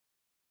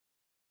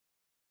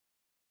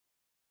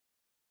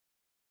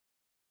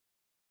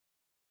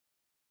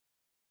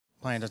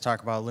planning to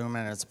talk about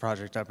Lumen. It's a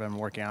project I've been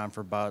working on for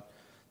about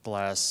the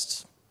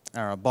last, I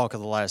don't know, bulk of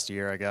the last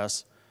year, I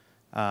guess.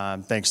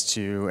 Thanks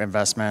to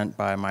investment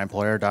by my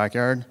employer,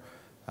 Dockyard,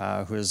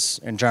 who's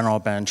in general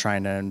been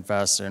trying to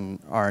invest in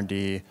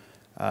R&D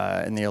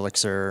in the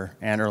Elixir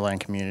and Erlang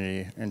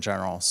community in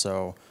general.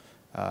 So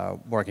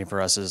working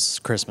for us is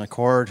Chris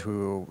McCord,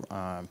 who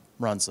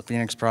runs the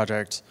Phoenix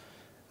project.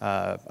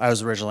 I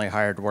was originally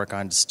hired to work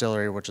on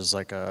Distillery, which is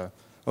like a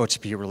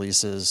OTP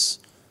releases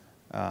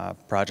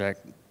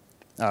project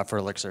for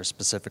Elixir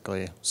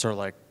specifically, sort of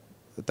like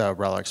the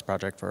Relics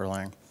project for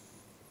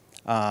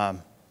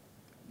Erlang.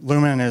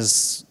 Lumen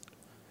is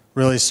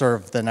really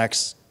sort of the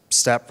next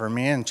step for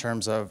me in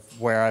terms of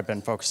where I've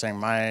been focusing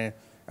my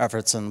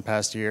efforts in the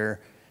past year,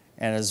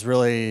 and is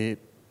really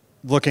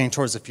looking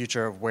towards the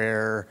future of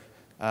where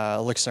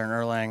Elixir and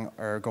Erlang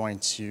are going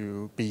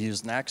to be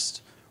used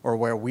next, or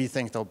where we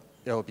think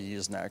it'll be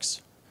used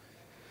next.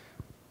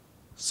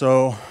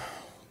 So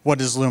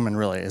what is Lumen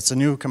really? It's a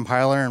new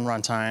compiler and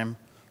runtime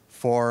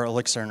for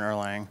Elixir and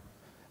Erlang.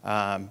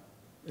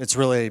 It's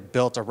really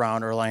built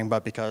around Erlang,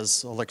 but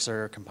because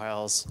Elixir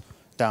compiles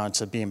down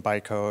to beam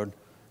bytecode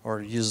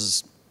or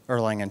uses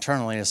Erlang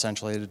internally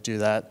essentially to do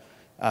that,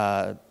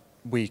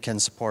 we can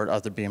support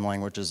other Beam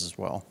languages as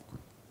well.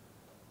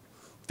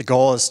 The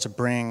goal is to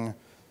bring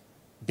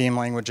Beam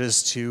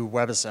languages to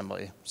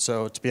WebAssembly,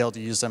 so to be able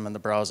to use them in the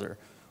browser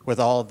with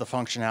all of the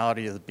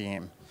functionality of the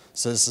Beam.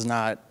 So this is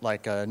not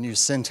like a new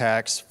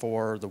syntax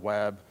for the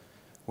web,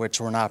 which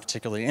we're not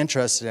particularly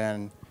interested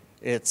in.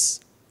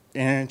 It's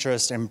an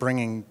interest in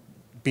bringing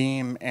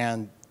Beam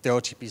and the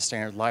OTP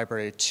standard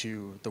library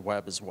to the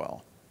web as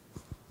well,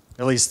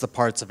 at least the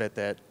parts of it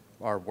that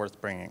are worth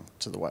bringing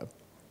to the web.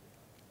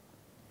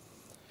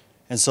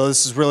 And so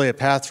this is really a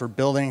path for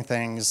building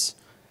things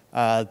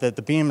that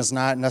the Beam is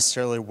not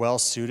necessarily well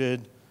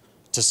suited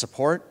to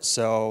support.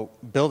 So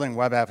building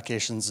web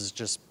applications is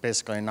just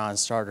basically a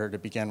non-starter to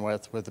begin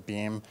with the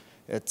Beam.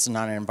 It's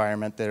not an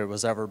environment that it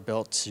was ever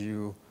built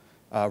to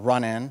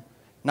run in.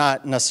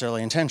 Not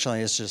necessarily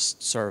intentionally, it's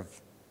just sort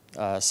of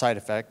a side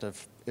effect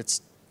of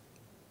its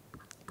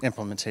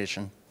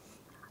implementation.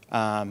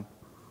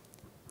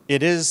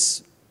 It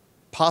is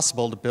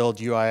possible to build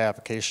UI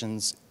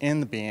applications in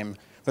the Beam,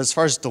 but as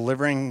far as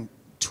delivering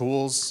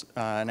tools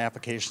and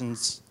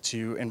applications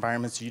to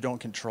environments you don't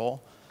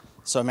control,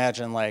 so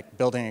imagine like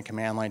building a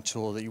command line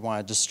tool that you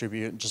want to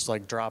distribute, just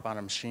like drop on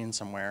a machine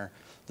somewhere.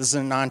 This is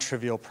a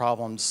non-trivial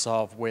problem to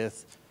solve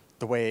with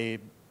the way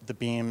the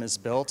Beam is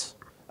built.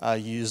 You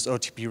use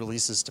OTP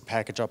releases to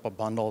package up a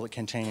bundle that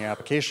contain your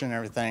application and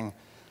everything.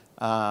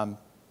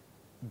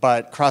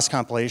 But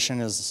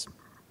cross-compilation is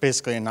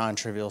basically a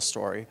non-trivial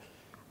story.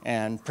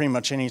 And pretty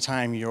much any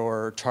time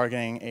you're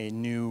targeting a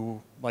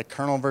new like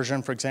kernel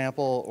version, for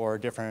example, or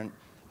a different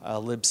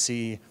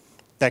libc,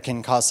 that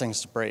can cause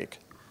things to break.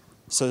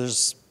 So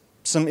there's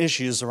some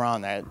issues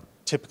around that.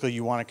 Typically,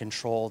 you want to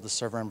control the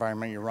server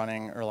environment you're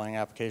running Erlang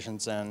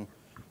applications in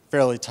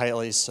fairly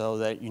tightly so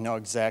that you know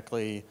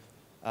exactly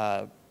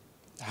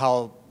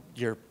how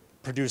you're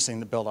producing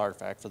the build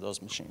artifact for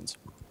those machines.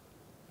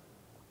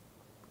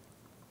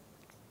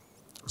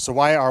 So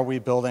why are we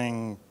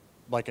building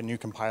like a new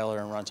compiler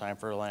and runtime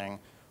for Erlang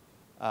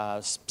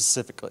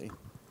specifically?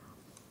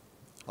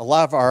 A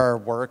lot of our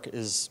work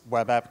is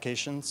web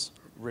applications,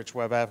 rich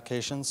web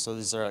applications. So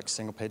these are like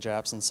single page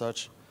apps and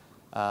such.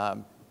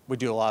 We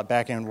do a lot of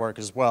back-end work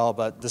as well,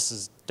 but this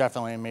is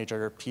definitely a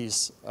major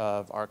piece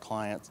of our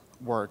client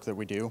work that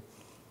we do.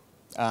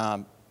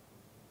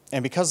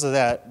 And because of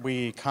that,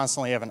 we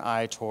constantly have an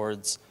eye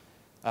towards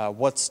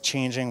what's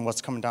changing,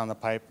 what's coming down the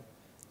pipe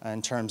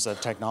in terms of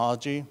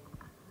technology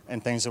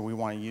and things that we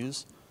want to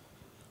use.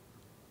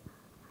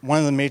 One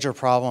of the major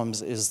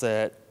problems is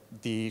that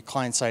the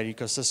client-side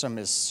ecosystem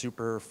is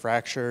super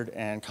fractured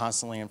and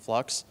constantly in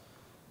flux.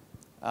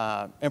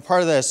 And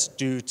part of that's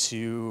due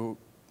to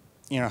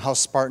how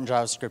Spartan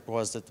JavaScript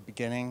was at the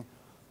beginning.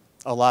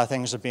 A lot of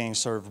things are being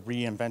sort of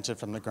reinvented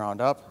from the ground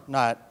up,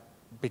 not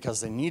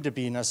because they need to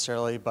be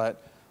necessarily,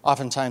 but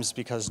oftentimes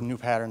because new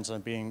patterns are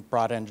being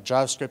brought into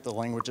JavaScript. The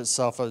language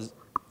itself is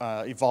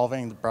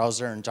evolving. The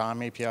browser and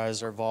DOM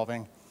APIs are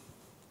evolving.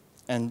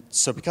 And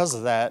so because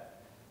of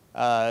that,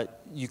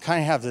 you kind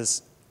of have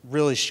this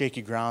really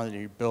shaky ground that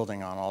you're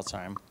building on all the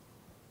time.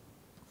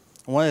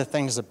 One of the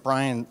things that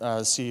Brian,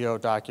 CEO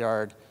of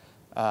Dockyard,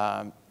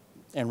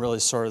 and really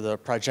sort of the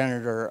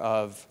progenitor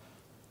of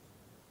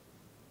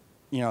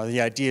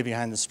the idea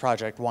behind this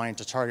project, wanting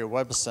to target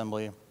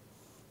WebAssembly,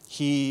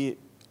 he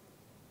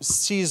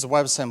sees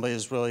WebAssembly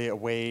as really a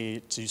way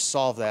to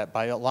solve that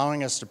by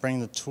allowing us to bring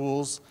the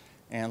tools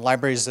and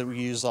libraries that we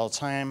use all the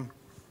time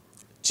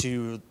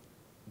to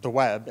the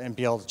web and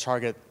be able to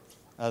target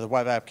the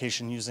web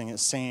application using the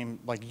same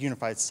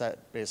unified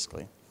set,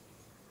 basically.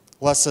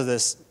 Less of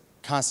this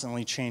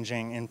constantly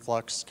changing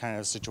influx kind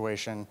of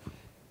situation.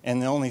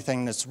 And the only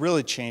thing that's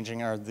really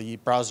changing are the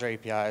browser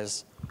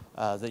APIs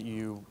that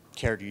you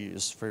care to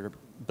use for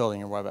building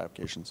your web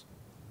applications.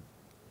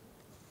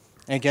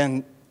 And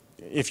again,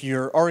 if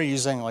you're already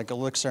using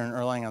Elixir and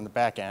Erlang on the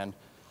back end,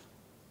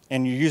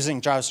 and you're using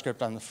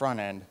JavaScript on the front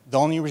end, the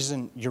only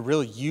reason you're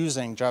really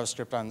using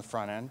JavaScript on the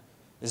front end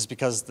is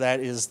because that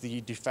is the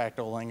de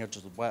facto language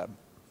of the web.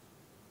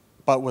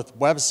 But with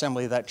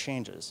WebAssembly, that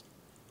changes.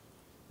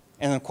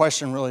 And the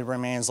question really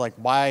remains, like,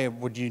 why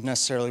would you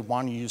necessarily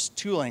want to use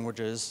two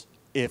languages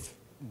if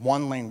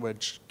one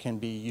language can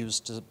be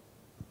used to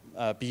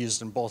be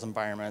used in both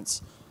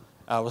environments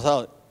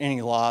without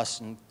any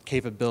loss in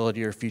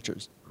capability or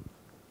features?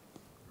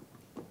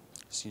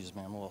 Excuse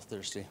me, I'm a little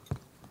thirsty.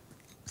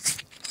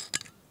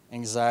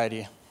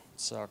 Anxiety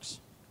sucks.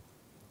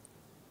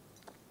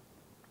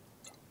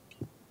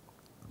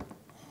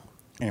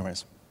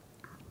 Anyways,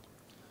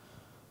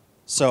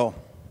 so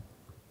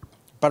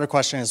better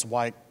question is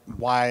why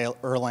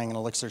Erlang and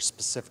Elixir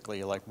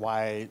specifically? Like,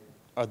 why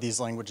are these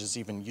languages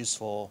even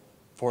useful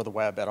for the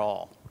web at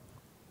all?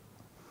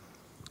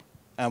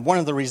 And one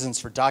of the reasons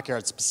for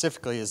Dockyard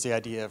specifically is the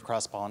idea of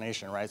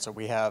cross-pollination, right? So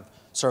we have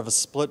sort of a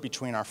split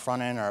between our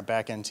front end and our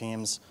back end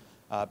teams.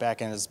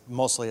 Back end is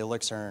mostly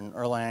Elixir and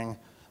Erlang,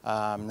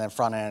 and then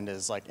front end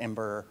is like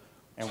Ember,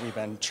 and we've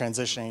been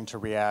transitioning to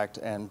React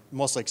and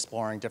mostly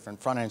exploring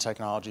different front end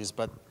technologies,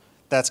 but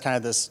that's kind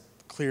of this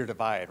clear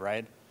divide,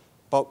 right?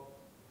 But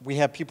we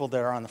have people that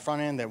are on the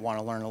front end that want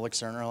to learn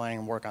Elixir and Erlang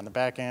and work on the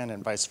back end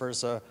and vice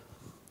versa.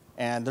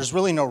 And there's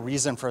really no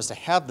reason for us to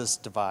have this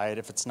divide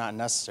if it's not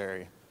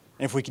necessary.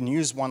 And if we can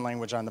use one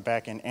language on the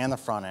back end and the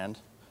front end,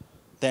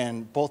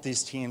 then both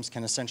these teams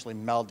can essentially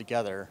meld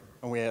together,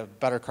 and we have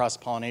better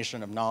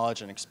cross-pollination of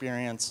knowledge and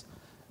experience.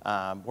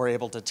 We're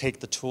able to take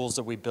the tools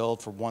that we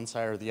build for one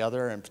side or the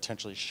other and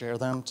potentially share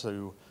them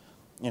to,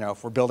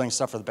 if we're building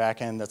stuff for the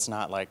back end that's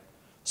not like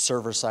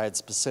server-side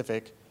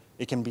specific,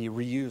 it can be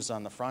reused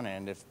on the front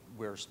end if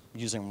we're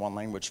using one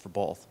language for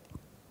both.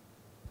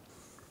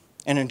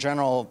 And in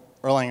general,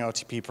 Erlang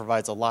OTP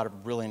provides a lot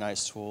of really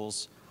nice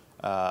tools.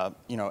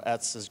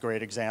 ETS is a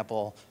great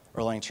example.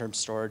 Erlang term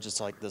storage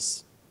is like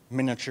this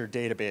miniature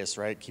database,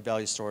 right? Key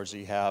value storage that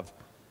you have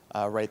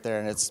right there,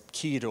 and it's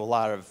key to a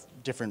lot of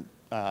different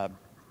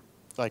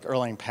like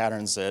Erlang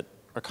patterns that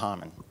are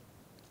common.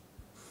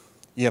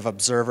 You have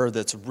Observer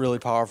that's really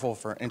powerful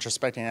for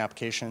introspecting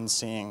applications,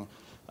 seeing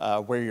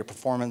where your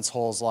performance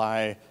holes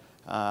lie,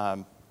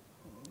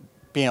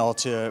 being able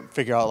to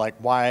figure out like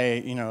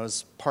why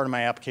is part of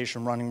my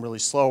application running really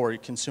slow or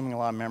consuming a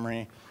lot of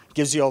memory. It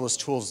gives you all those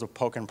tools to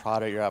poke and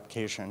prod at your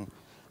application,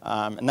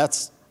 and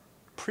that's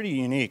pretty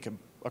unique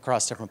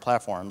across different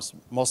platforms.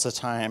 Most of the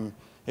time,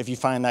 if you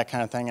find that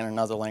kind of thing in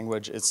another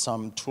language, it's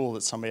some tool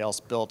that somebody else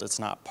built. It's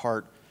not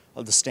part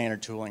of the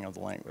standard tooling of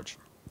the language.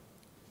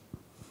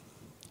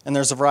 And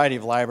there's a variety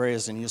of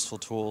libraries and useful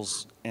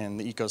tools in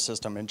the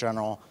ecosystem in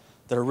general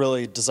that are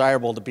really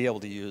desirable to be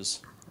able to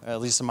use, at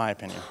least in my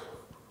opinion.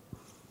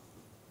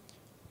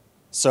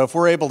 So if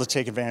we're able to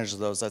take advantage of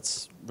those,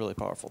 that's a really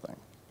powerful thing.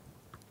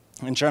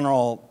 In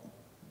general,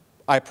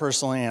 I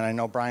personally, and I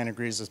know Brian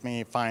agrees with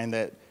me, find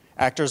that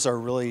actors are a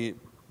really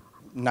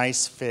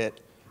nice fit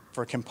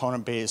for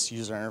component-based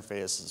user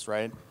interfaces,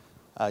 right?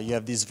 You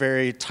have these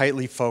very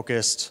tightly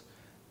focused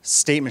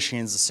state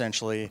machines,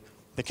 essentially,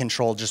 that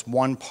control just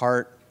one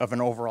part of an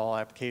overall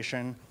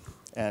application,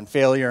 and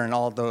failure and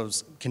all of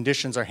those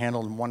conditions are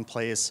handled in one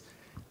place.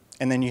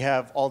 And then you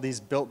have all these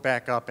built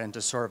back up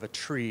into sort of a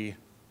tree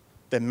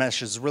that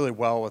meshes really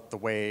well with the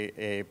way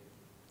a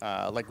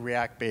like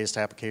React-based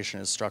application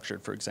is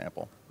structured, for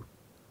example.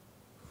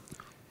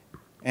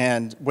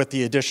 And with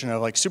the addition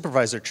of like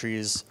supervisor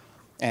trees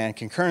and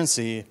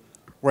concurrency,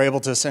 we're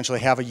able to essentially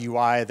have a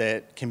UI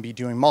that can be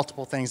doing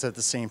multiple things at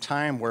the same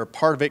time, where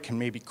part of it can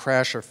maybe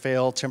crash or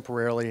fail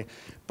temporarily,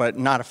 but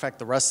not affect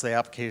the rest of the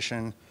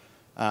application.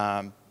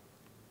 And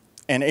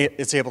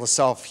it's able to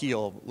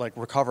self-heal, like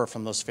recover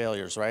from those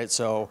failures, right?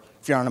 So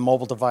if you're on a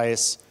mobile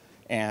device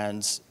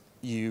and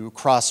you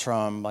cross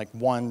from like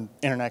one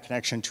internet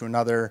connection to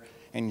another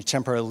and you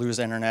temporarily lose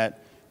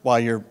internet while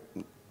you're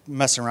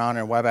messing around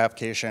in a web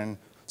application,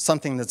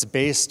 something that's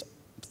based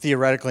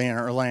theoretically in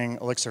an Erlang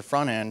Elixir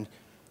front end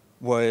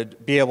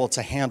would be able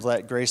to handle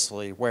that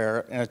gracefully,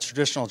 where in a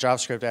traditional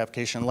JavaScript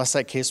application, unless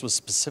that case was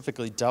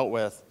specifically dealt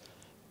with,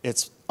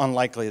 it's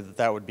unlikely that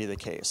that would be the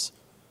case.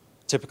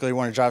 Typically,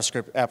 when a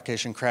JavaScript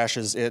application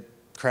crashes, it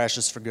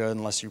crashes for good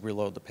unless you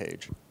reload the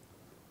page.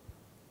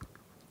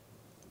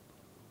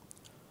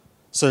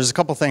 So there's a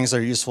couple things that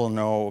are useful to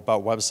know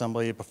about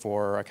WebAssembly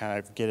before I kind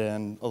of get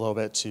in a little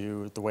bit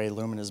to the way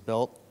Lumen is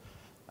built.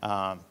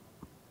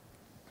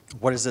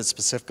 What is it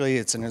specifically?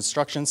 It's an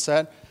instruction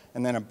set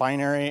and then a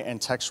binary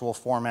and textual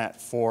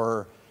format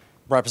for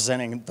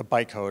representing the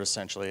bytecode,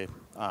 essentially.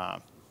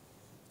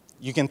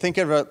 You can think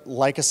of it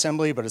like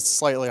assembly, but it's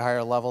slightly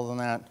higher level than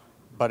that,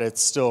 but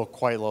it's still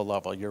quite low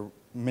level. You're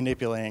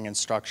manipulating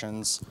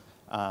instructions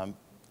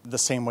the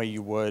same way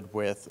you would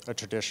with a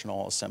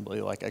traditional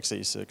assembly like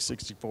x86,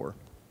 64.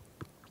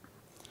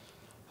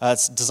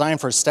 It's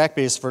designed for a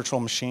stack-based virtual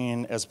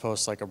machine as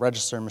opposed to like a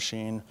register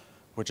machine,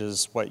 which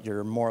is what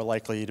you're more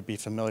likely to be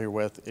familiar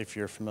with if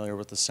you're familiar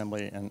with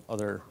assembly in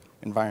other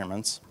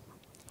environments.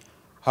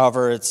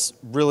 However, it's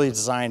really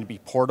designed to be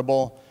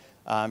portable,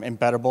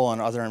 embeddable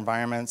in other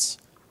environments.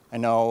 I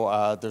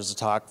know there's a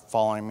talk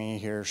following me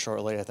here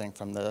shortly, I think,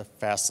 from the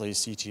Fastly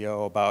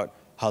CTO about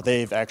how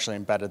they've actually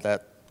embedded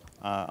that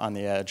on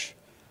the edge.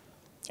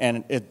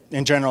 And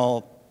in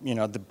general,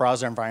 the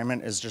browser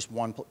environment is just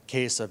one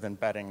case of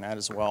embedding that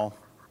as well.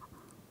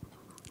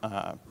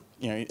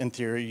 In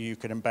theory, you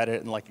could embed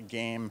it in like a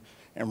game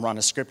and run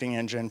a scripting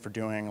engine for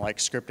doing like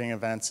scripting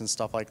events and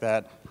stuff like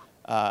that.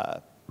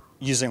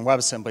 Using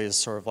WebAssembly is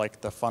sort of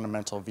like the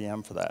fundamental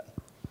VM for that.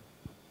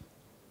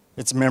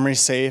 It's memory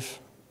safe,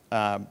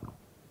 and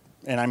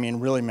I mean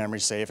really memory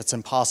safe. It's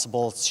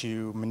impossible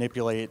to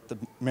manipulate the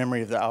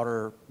memory of the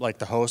outer, like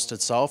the host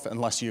itself,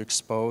 unless you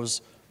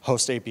expose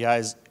host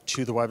APIs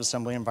to the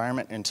WebAssembly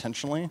environment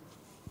intentionally,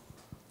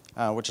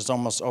 which is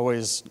almost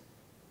always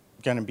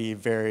going to be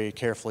very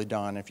carefully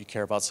done if you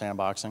care about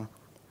sandboxing.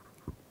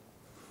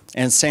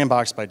 And it's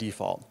sandboxed by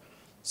default.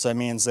 So that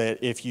means that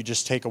if you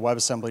just take a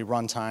WebAssembly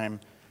runtime,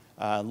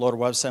 load a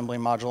WebAssembly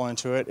module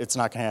into it, it's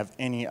not going to have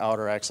any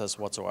outer access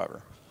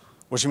whatsoever,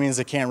 which means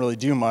it can't really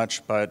do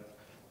much, but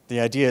the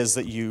idea is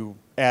that you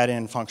add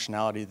in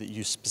functionality that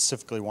you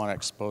specifically want to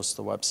expose to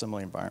the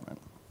WebAssembly environment.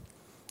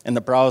 In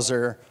the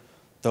browser,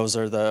 those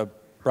are the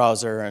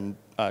browser and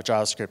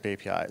JavaScript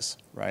APIs,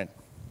 right?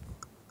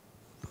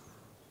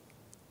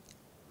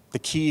 The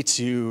key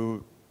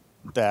to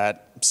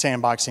that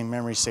sandboxing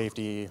memory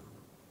safety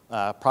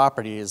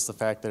property is the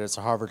fact that it's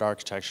a Harvard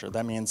architecture.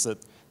 That means that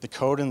the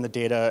code and the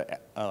data,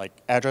 like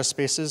address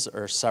spaces,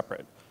 are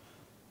separate.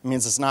 It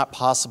means it's not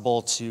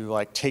possible to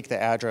like take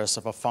the address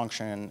of a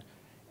function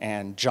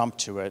and jump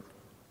to it.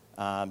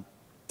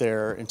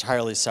 They're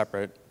entirely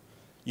separate.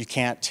 You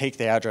can't take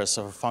the address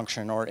of a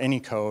function or any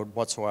code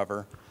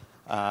whatsoever.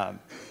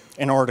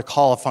 In order to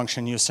call a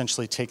function, you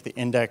essentially take the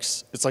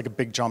index. It's like a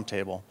big jump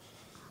table.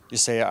 You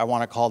say, I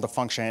want to call the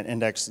function at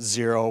index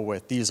 0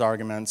 with these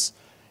arguments,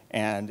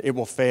 and it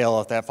will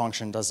fail if that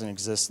function doesn't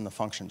exist in the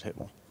function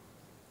table.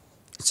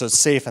 So it's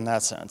safe in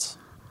that sense.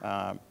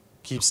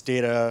 Keeps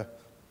data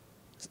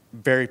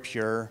very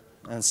pure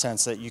in the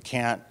sense that you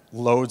can't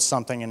load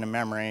something into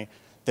memory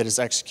that is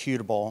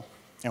executable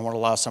and would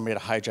allow somebody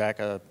to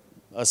hijack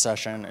a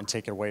session and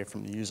take it away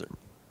from the user.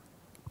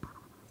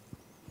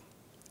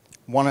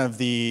 One of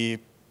the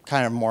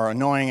kind of more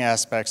annoying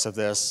aspects of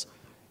this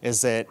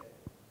is that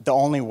the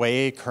only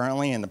way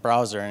currently in the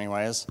browser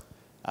anyways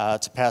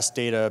to pass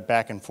data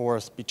back and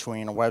forth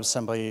between a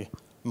WebAssembly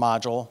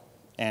module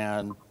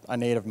and a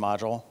native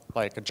module,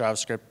 like a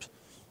JavaScript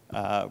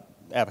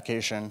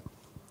application,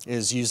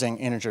 is using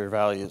integer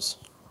values.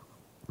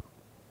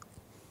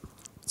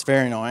 It's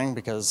very annoying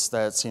because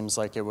that seems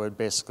like it would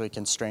basically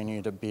constrain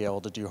you to be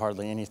able to do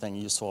hardly anything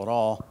useful at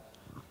all.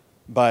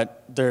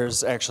 But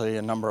there's actually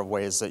a number of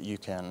ways that you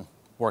can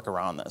work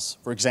around this.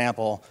 For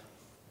example,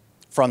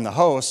 from the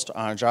host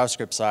on a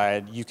JavaScript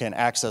side, you can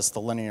access the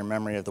linear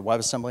memory of the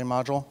WebAssembly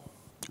module.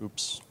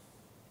 Oops.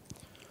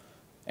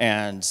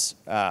 And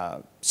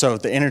so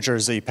the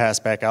integers that you pass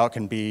back out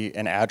can be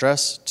an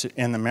address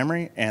in the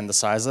memory and the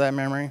size of that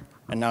memory.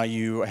 And now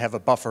you have a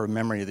buffer of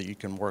memory that you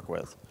can work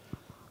with.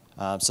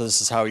 So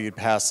this is how you'd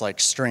pass like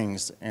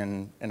strings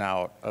in and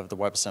out of the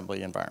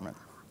WebAssembly environment.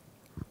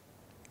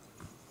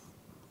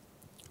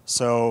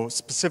 So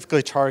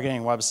specifically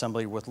targeting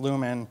WebAssembly with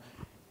Lumen,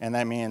 and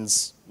that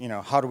means,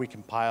 how do we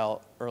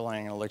compile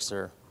Erlang and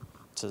Elixir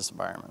to this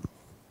environment?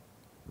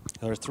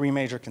 There are three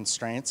major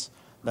constraints.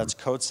 That's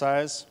code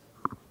size,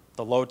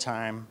 the load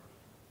time,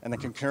 and the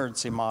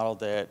concurrency model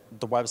that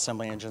the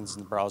WebAssembly engines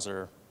in the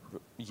browser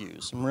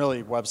use, and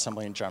really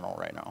WebAssembly in general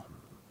right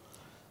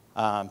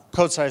now.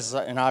 Code size is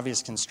an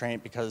obvious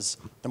constraint because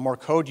the more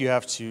code you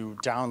have to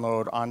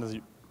download onto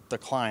the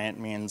client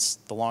means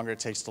the longer it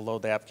takes to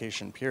load the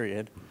application,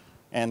 period,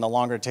 and the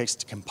longer it takes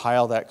to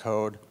compile that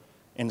code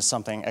into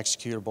something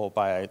executable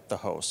by the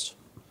host.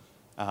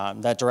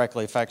 That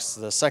directly affects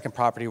the second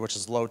property, which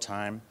is load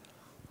time.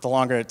 The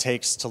longer it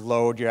takes to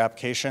load your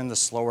application, the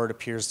slower it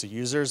appears to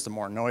users, the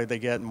more annoyed they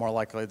get, the more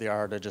likely they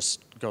are to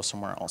just go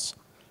somewhere else.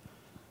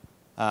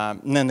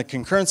 And then the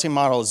concurrency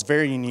model is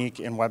very unique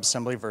in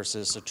WebAssembly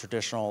versus a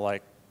traditional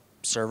like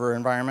server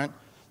environment.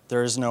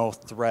 There is no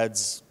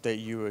threads that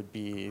you would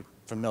be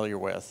familiar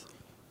with.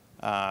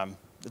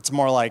 It's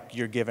more like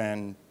you're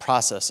given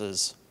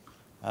processes.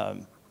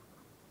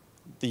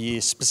 The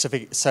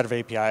specific set of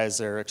APIs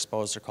that are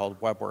exposed are called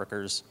web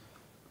workers,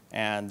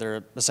 and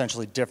they're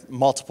essentially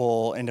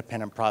multiple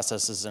independent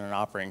processes in an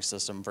operating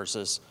system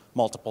versus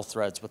multiple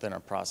threads within a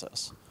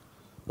process.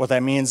 What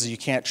that means is you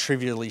can't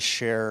trivially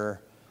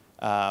share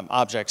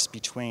objects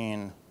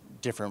between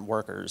different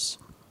workers.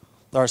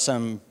 There are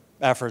some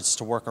efforts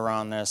to work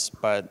around this,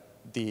 but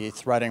the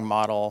threading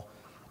model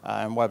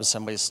in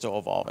WebAssembly is still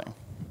evolving.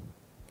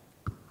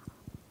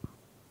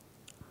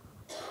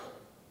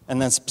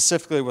 And then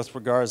specifically with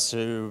regards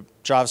to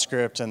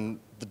JavaScript and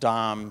the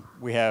DOM,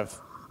 we have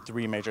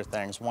three major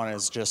things. One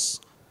is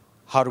just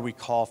how do we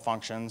call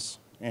functions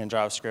in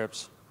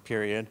JavaScript,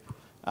 period.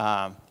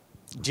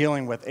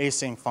 Dealing with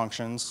async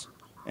functions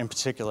in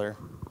particular.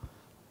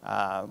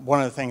 One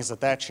of the things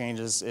that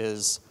changes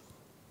is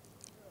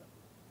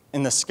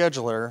in the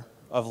scheduler,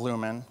 of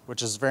Lumen,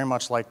 which is very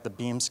much like the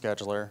Beam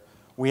scheduler,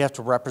 we have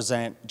to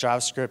represent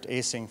JavaScript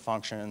async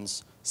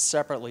functions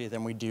separately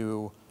than we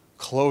do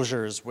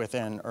closures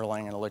within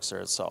Erlang and Elixir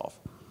itself.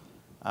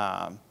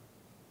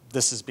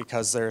 This is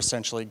because they're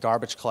essentially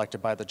garbage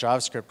collected by the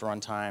JavaScript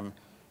runtime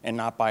and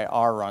not by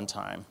our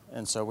runtime.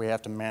 And so we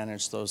have to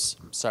manage those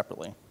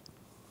separately.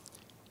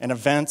 And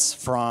events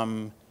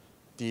from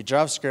the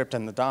JavaScript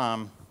and the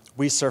DOM,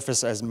 we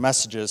surface as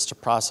messages to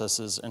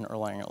processes in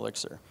Erlang and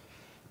Elixir.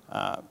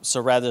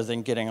 So rather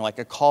than getting like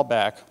a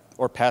callback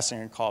or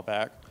passing a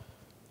callback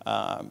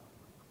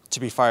to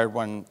be fired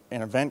when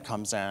an event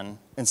comes in,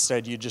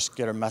 instead you just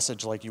get a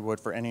message like you would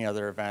for any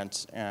other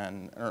event in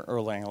an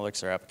Erlang and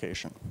Elixir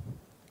application.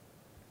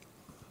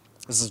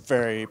 This is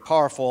very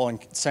powerful and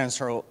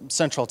central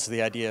to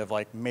the idea of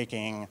like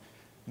making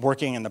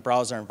working in the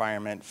browser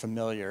environment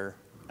familiar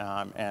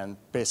and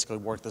basically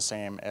work the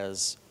same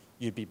as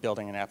you'd be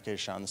building an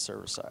application on the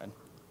server side.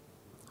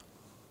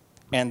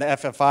 And the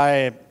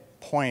FFI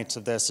point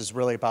of this is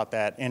really about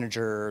that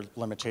integer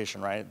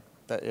limitation, right?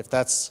 That if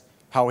that's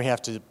how we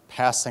have to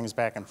pass things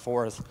back and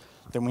forth,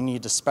 then we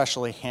need to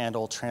specially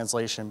handle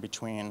translation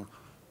between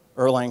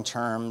Erlang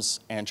terms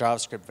and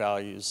JavaScript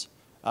values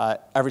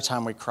every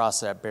time we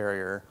cross that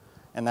barrier.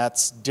 And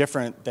that's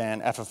different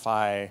than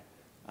FFI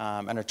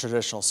in a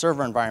traditional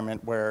server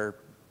environment where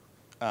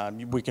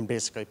we can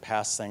basically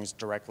pass things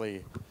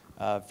directly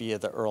via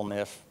the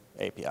ErlNIF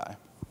API.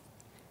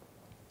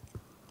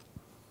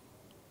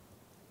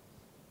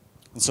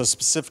 And so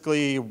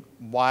specifically,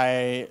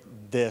 why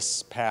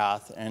this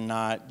path and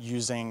not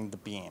using the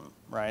Beam,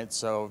 right?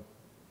 So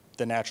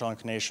the natural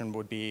inclination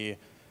would be,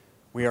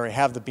 we already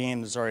have the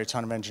Beam, there's already a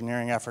ton of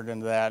engineering effort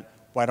into that.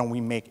 Why don't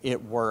we make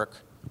it work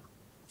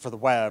for the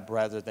web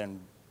rather than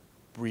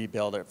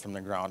rebuild it from the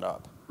ground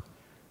up?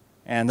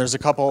 And there's a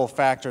couple of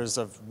factors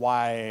of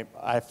why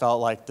I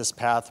felt like this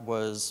path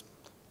was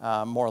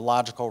a more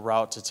logical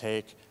route to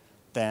take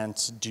than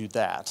to do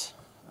that.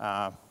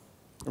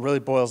 It really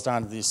boils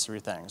down to these three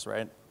things,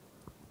 right?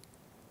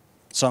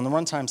 So on the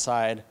runtime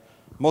side,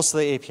 most of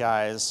the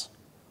APIs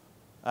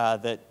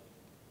that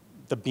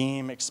the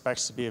Beam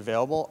expects to be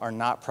available are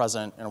not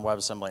present in a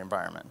WebAssembly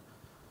environment.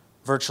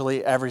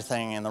 Virtually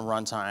everything in the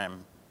runtime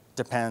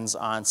depends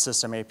on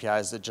system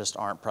APIs that just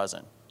aren't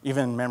present,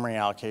 even memory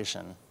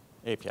allocation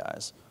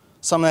APIs.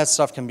 Some of that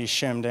stuff can be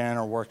shimmed in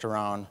or worked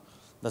around.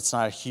 That's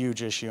not a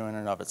huge issue in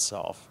and of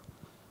itself.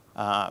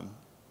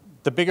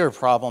 The bigger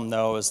problem,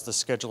 though, is the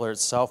scheduler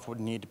itself would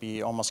need to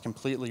be almost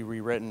completely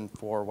rewritten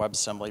for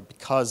WebAssembly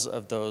because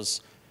of those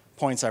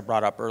points I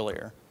brought up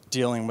earlier,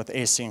 dealing with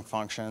async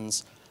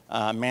functions,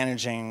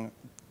 managing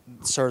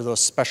sort of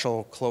those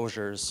special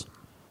closures.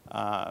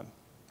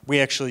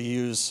 We actually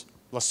use,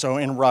 so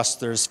in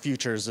Rust, there's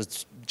futures.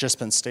 It's just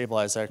been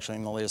stabilized, actually,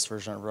 in the latest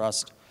version of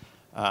Rust.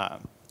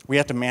 We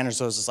have to manage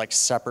those as like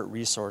separate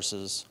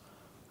resources.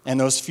 And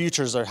those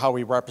futures are how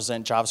we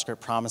represent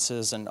JavaScript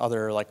promises and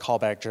other like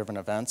callback-driven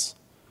events.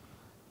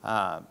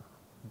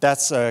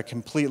 That's a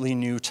completely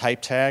new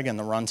type tag in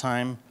the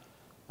runtime.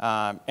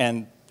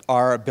 And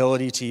our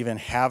ability to even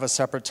have a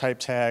separate type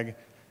tag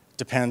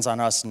depends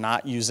on us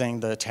not using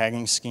the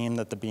tagging scheme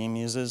that the Beam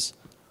uses.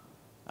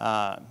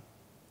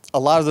 A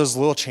lot of those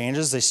little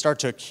changes, they start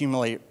to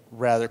accumulate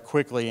rather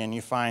quickly, and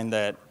you find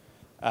that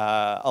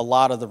a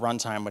lot of the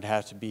runtime would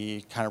have to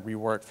be kind of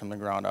reworked from the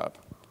ground up.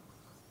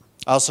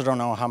 I also don't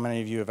know how many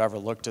of you have ever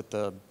looked at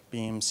the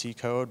Beam C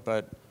code,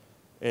 but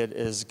it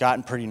has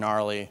gotten pretty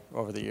gnarly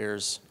over the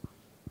years.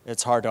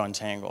 It's hard to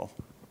untangle.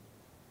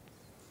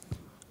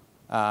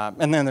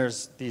 And then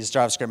there's these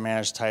JavaScript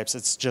managed types.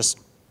 It's just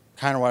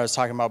kind of what I was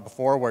talking about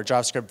before, where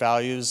JavaScript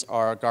values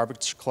are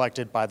garbage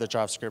collected by the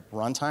JavaScript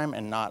runtime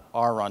and not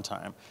our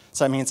runtime.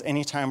 So that means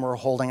anytime we're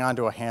holding on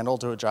to a handle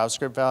to a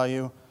JavaScript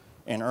value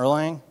in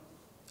Erlang,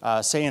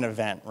 say an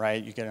event,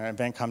 right? You get an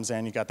event comes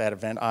in, you got that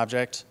event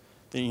object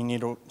that you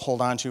need to hold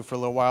on to for a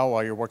little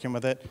while you're working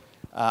with it.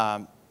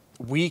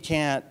 We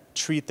can't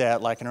treat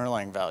that like an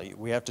Erlang value.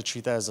 We have to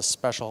treat that as a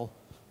special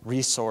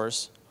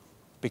resource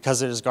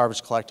because it is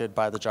garbage collected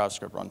by the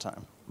JavaScript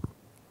runtime.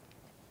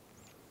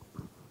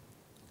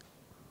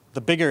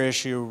 The bigger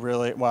issue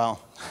really,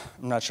 well,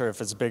 I'm not sure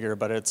if it's bigger,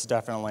 but it's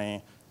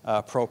definitely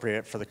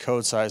appropriate for the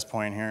code size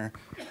point here,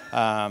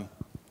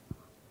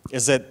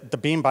 is that the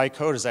Beam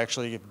bytecode is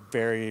actually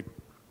very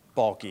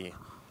bulky.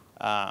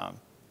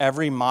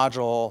 Every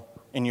module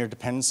in your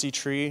dependency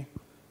tree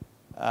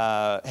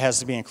has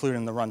to be included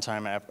in the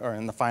runtime app or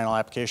in the final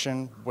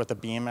application with a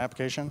Beam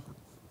application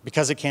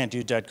because it can't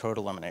do dead code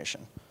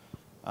elimination.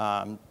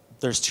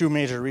 There's two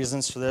major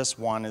reasons for this.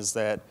 One is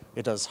that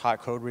it does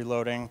hot code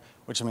reloading,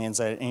 which means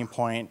that at any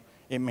point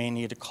it may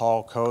need to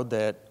call code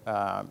that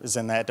is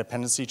in that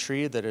dependency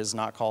tree that is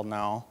not called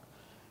now.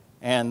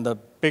 And the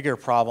bigger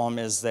problem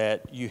is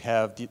that you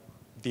have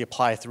the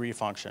apply3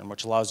 function,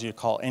 which allows you to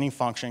call any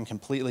function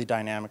completely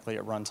dynamically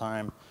at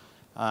runtime.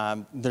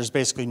 There's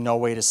basically no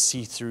way to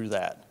see through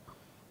that.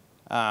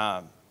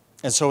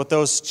 And so with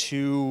those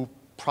two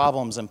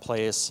problems in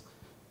place,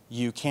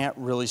 you can't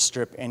really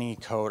strip any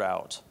code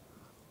out.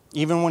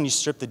 even when you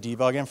strip the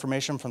debug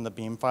information from the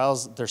Beam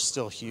files, they're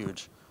still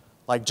huge.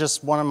 Like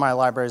just one of my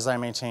libraries I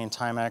maintain,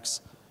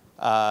 Timex,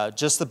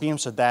 just the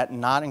beams for that,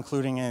 not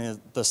including any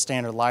of the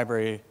standard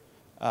library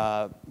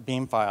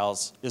Beam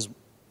files, is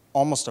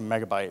almost a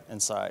megabyte in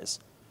size.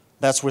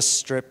 That's with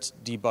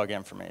stripped debug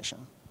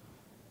information.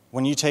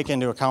 When you take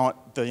into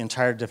account the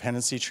entire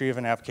dependency tree of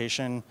an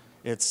application,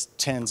 it's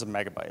tens of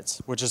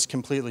megabytes, which is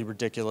completely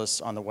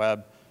ridiculous on the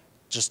web,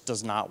 just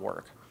does not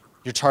work.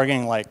 You're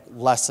targeting like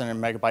less than a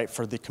megabyte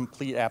for the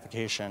complete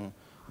application,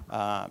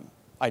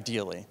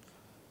 ideally.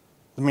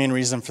 The main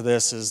reason for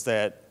this is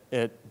that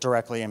it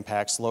directly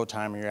impacts load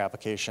time of your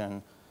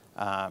application,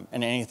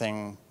 and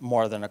anything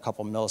more than a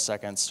couple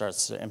milliseconds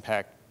starts to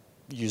impact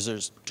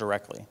users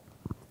directly.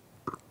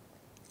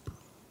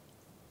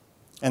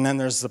 And then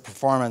there's the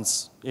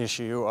performance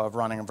issue of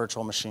running a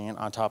virtual machine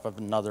on top of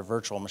another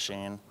virtual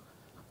machine.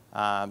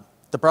 The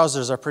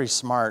browsers are pretty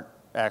smart,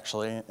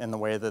 actually, in the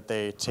way that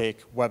they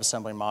take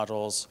WebAssembly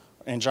modules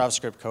and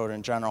JavaScript code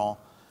in general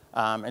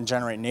and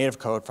generate native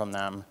code from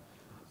them.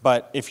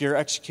 But if you're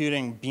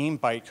executing Beam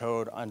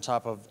bytecode on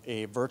top of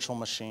a virtual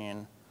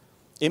machine,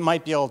 it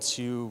might be able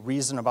to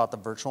reason about the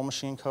virtual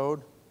machine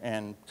code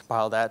and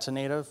compile that to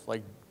native,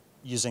 like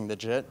using the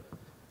JIT.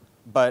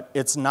 But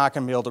it's not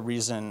going to be able to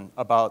reason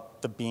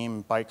about the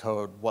Beam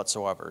bytecode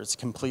whatsoever. It's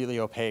completely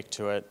opaque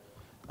to it.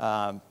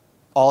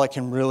 All it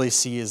can really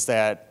see is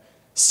that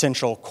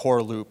central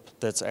core loop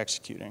that's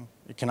executing.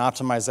 It can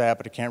optimize that,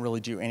 but it can't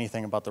really do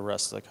anything about the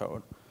rest of the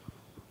code.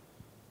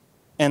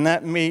 And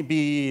that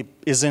maybe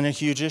isn't a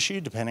huge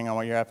issue, depending on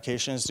what your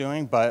application is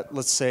doing. But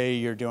let's say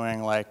you're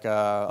doing like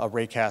a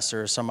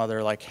raycaster or some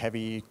other like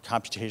heavy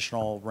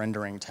computational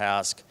rendering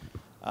task.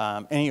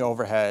 Any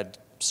overhead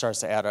starts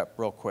to add up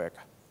real quick.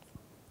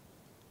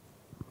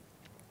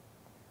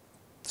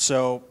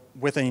 So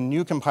with a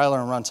new compiler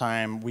and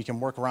runtime, we can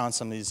work around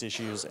some of these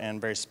issues in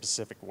very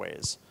specific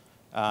ways.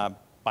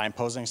 By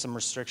imposing some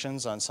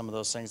restrictions on some of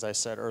those things I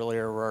said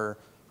earlier were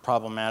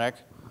problematic.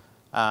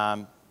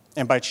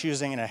 And by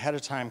choosing an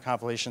ahead-of-time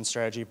compilation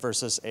strategy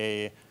versus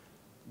a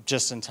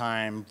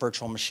just-in-time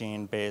virtual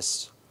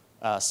machine-based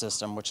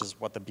system, which is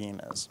what the Beam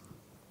is.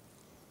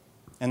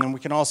 And then we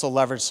can also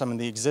leverage some of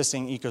the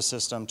existing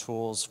ecosystem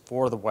tools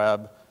for the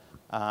web,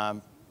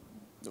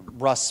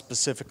 Rust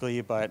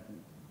specifically, but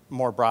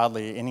more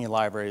broadly, any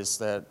libraries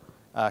that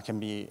can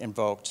be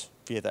invoked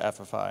via the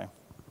FFI.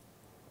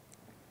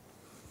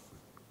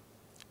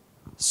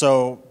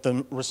 So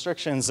the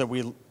restrictions that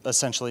we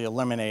essentially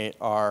eliminate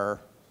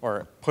are,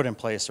 or put in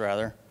place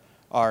rather,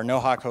 are no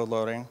hot code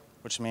loading,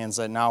 which means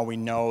that now we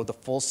know the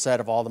full set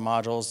of all the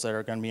modules that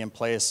are going to be in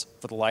place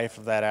for the life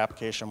of that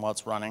application while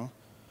it's running.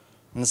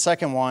 And the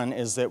second one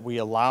is that we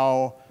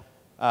allow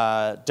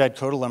dead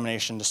code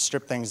elimination to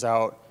strip things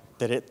out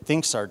that it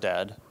thinks are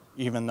dead,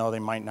 even though they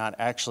might not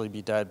actually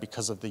be dead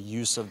because of the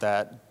use of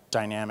that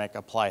dynamic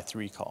apply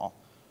 3 call.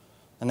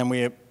 And then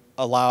we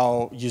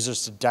allow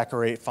users to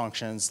decorate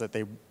functions that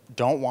they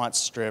don't want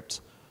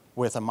stripped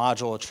with a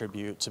module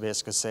attribute to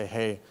basically say,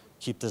 hey,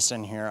 keep this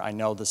in here. I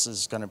know this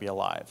is going to be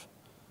alive.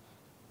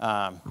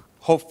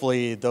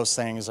 Hopefully, those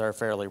things are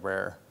fairly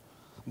rare.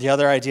 The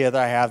other idea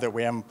that I have that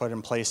we haven't put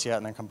in place yet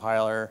in the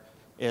compiler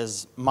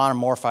is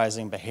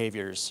monomorphizing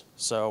behaviors.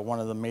 So one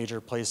of the major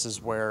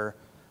places where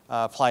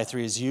apply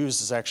 3 is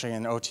used is actually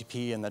in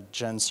OTP and the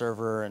gen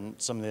server and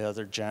some of the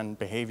other gen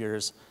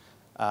behaviors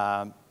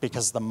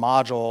because the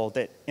module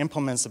that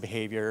implements the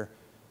behavior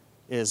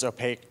is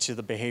opaque to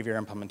the behavior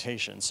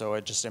implementation, so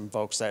it just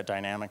invokes that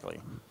dynamically.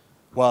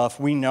 Well, if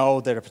we know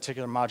that a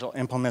particular module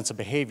implements a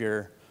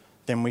behavior,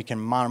 then we can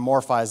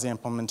monomorphize the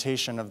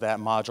implementation of that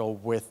module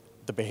with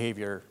the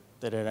behavior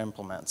that it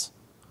implements.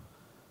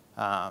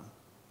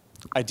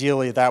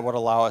 Ideally, that would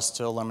allow us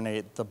to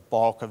eliminate the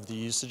bulk of the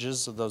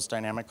usages of those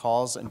dynamic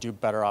calls and do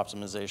better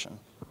optimization.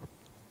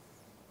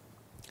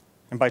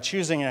 And by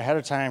choosing an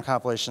ahead-of-time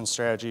compilation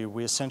strategy,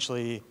 we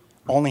essentially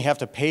only have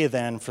to pay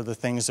then for the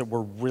things that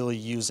we're really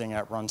using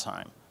at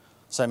runtime.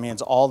 So that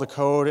means all the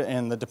code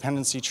in the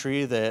dependency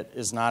tree that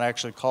is not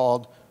actually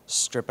called,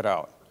 strip it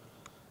out.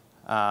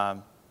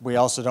 We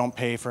also don't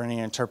pay for any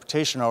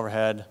interpretation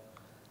overhead.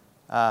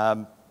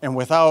 And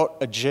without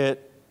a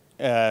JIT,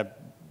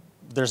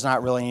 there's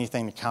not really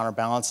anything to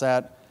counterbalance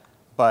that.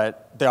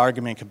 But the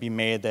argument could be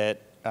made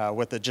that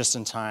with a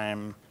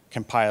just-in-time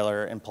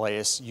compiler in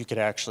place, you could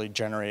actually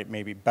generate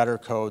maybe better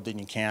code than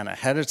you can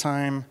ahead of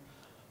time.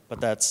 But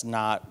that's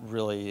not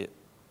really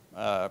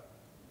the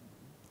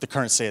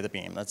current state of the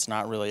Beam. That's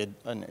not really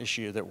an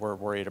issue that we're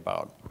worried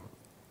about.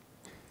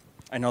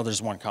 I know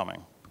there's one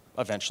coming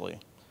eventually.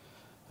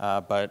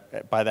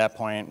 But by that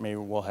point, maybe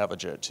we'll have a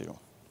JIT too.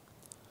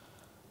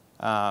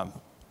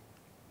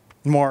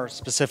 More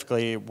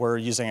specifically, we're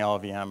using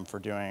LLVM for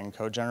doing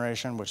code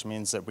generation, which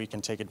means that we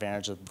can take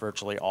advantage of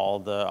virtually all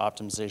the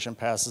optimization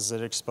passes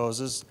it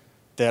exposes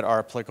that are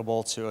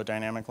applicable to a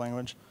dynamic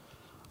language.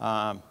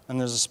 And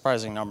there's a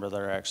surprising number that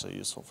are actually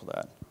useful for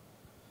that.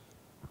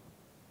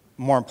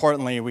 More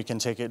importantly, we can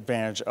take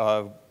advantage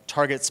of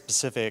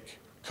target-specific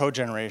code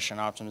generation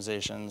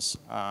optimizations,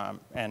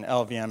 and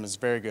LLVM is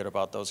very good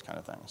about those kind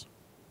of things.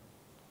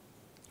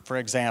 For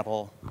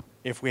example,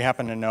 if we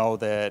happen to know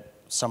that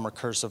some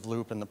recursive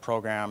loop in the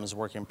program is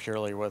working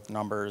purely with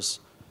numbers,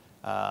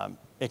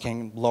 it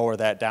can lower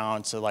that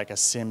down to like a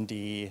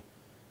SIMD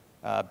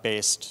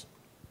based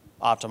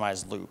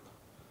optimized loop.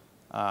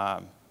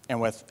 And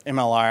with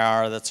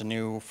MLIR, that's a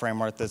new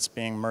framework that's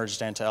being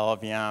merged into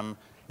LLVM.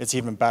 It's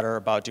even better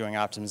about doing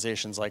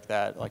optimizations like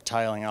that, like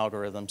tiling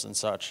algorithms and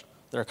such.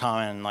 They're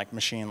common in like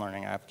machine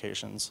learning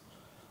applications.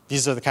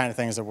 These are the kind of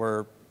things that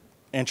we're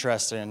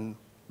interested in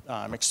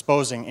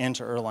exposing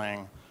into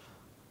Erlang,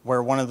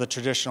 where one of the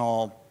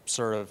traditional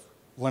sort of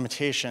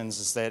limitations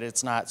is that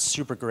it's not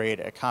super great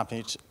at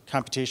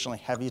computationally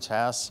heavy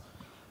tasks.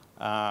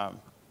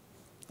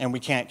 And we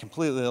can't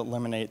completely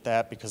eliminate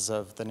that because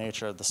of the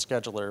nature of the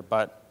scheduler,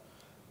 but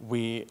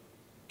we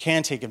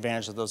can take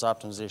advantage of those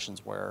optimizations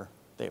where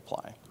they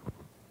apply.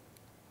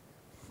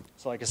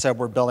 So like I said,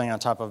 we're building on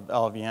top of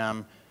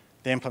LLVM.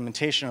 The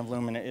implementation of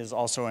Lumen is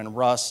also in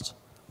Rust.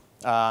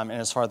 And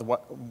as far as the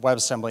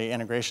WebAssembly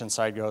integration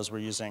side goes, we're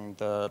using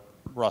the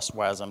Rust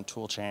WASM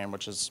toolchain,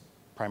 which is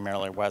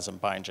primarily WASM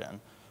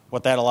bindgen.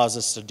 What that allows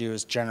us to do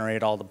is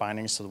generate all the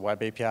bindings to the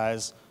web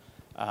APIs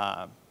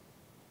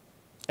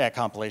at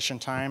compilation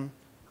time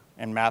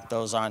and map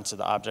those onto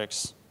the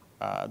objects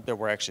that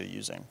we're actually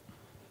using.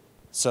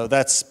 So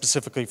that's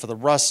specifically for the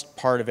Rust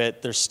part of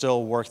it. There's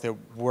still work that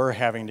we're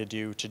having to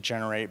do to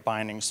generate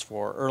bindings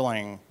for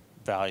Erlang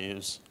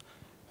values.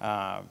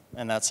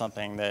 And that's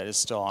something that is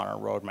still on our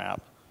roadmap.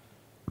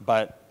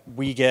 But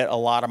we get a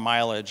lot of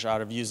mileage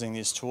out of using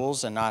these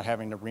tools and not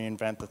having to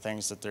reinvent the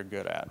things that they're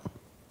good at.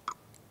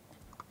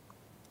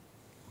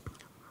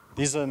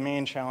 These are the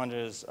main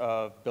challenges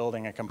of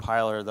building a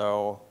compiler,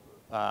 though,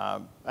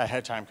 a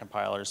head time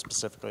compiler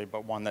specifically,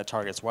 but one that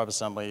targets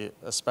WebAssembly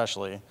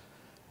especially.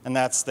 And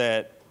that's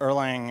that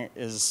Erlang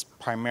is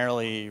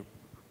primarily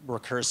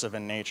recursive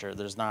in nature.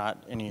 There's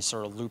not any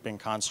sort of looping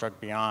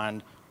construct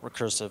beyond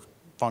recursive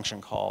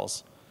function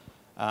calls.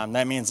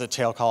 That means that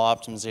tail call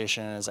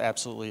optimization is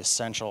absolutely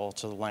essential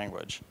to the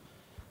language.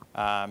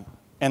 And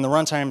the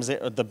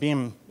runtime, the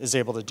Beam is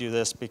able to do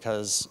this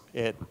because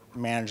it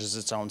manages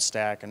its own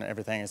stack and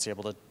everything. It's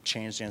able to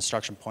change the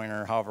instruction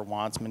pointer however it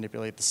wants,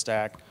 manipulate the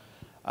stack.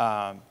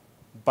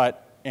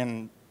 But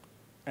in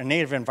a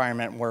native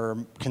environment, we're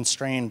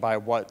constrained by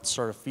what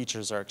sort of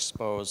features are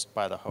exposed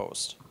by the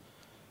host.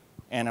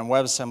 And in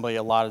WebAssembly,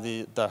 a lot of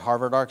the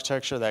Harvard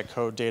architecture, that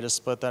code data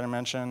split that I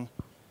mentioned,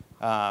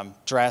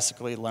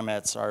 drastically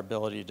limits our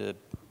ability to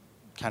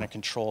kind of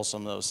control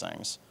some of those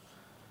things.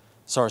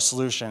 So our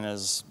solution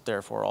is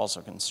therefore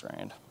also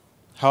constrained.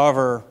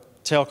 However,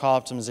 tail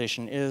call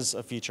optimization is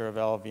a feature of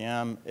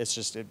LLVM. It's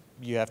just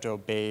you have to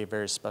obey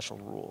very special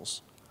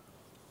rules.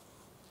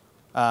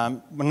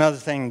 Another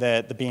thing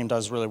that the Beam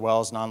does really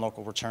well is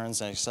non-local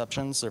returns and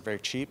exceptions. They're very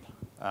cheap.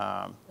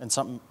 And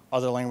some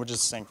other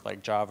languages, think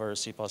like Java or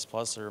C++,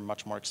 are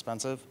much more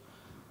expensive.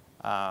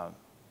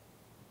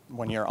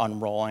 When you're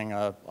unrolling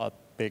a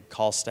big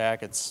call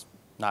stack, it's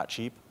not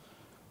cheap.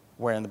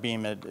 Where in the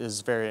Beam, it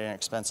is very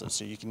inexpensive.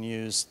 So you can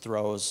use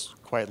throws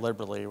quite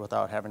liberally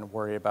without having to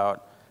worry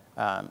about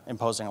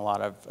imposing a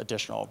lot of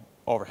additional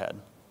overhead.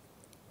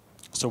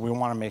 So we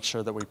want to make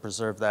sure that we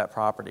preserve that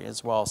property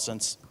as well,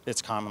 since it's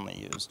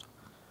commonly used.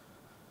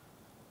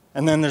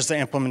 And then there's the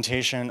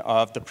implementation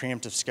of the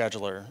preemptive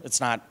scheduler. It's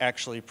not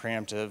actually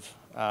preemptive.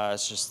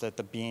 It's just that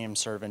the Beam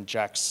sort of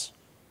injects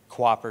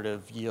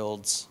cooperative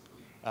yields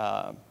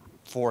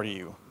for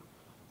you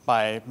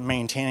by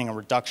maintaining a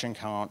reduction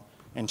count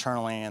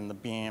internally in the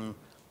Beam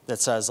that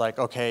says, like,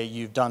 okay,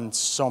 you've done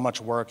so much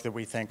work that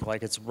we think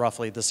like it's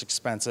roughly this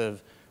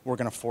expensive. We're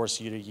going to force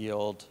you to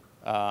yield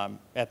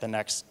at the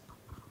next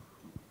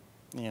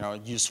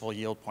useful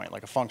yield point,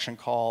 like a function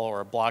call or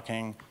a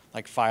blocking,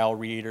 like file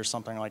read or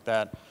something like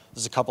that.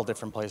 There's a couple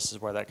different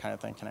places where that kind of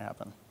thing can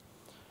happen.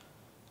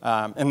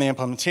 And the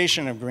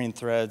implementation of green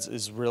threads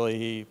is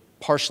really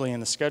partially in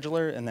the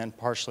scheduler and then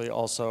partially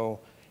also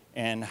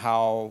in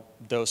how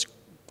those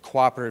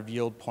cooperative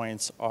yield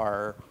points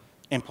are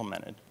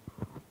implemented.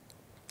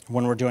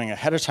 When we're doing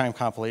ahead of time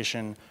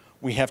compilation,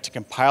 we have to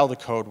compile the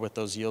code with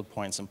those yield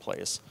points in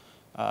place.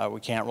 We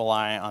can't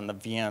rely on the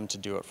VM to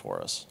do it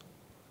for us.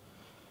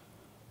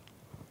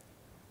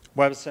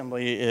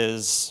 WebAssembly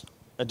is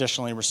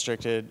additionally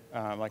restricted,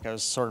 like I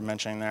was sort of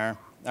mentioning there.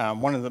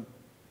 One of the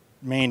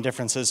main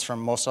differences from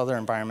most other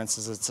environments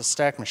is it's a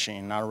stack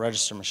machine, not a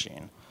register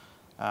machine.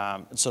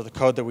 So the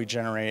code that we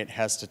generate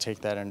has to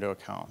take that into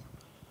account.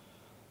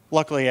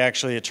 Luckily,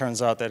 actually, it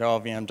turns out that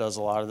LLVM does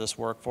a lot of this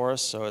work for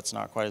us, so it's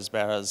not quite as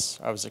bad as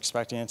I was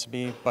expecting it to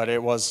be, but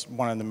it was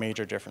one of the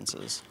major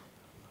differences.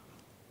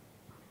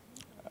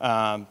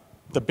 The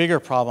bigger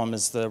problem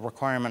is the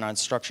requirement on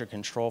structured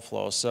control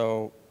flow.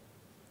 So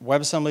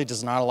WebAssembly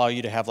does not allow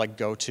you to have like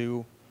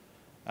goto.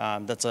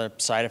 That's a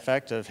side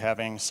effect of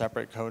having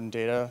separate code and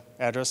data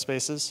address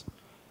spaces.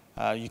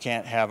 You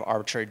can't have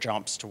arbitrary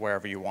jumps to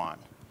wherever you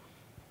want.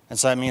 And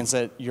so that means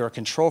that your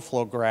control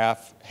flow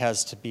graph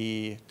has to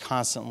be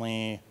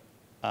constantly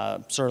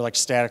sort of like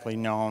statically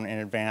known in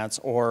advance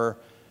or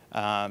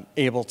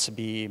able to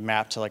be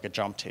mapped to like a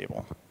jump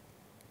table.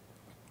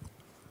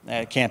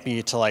 And it can't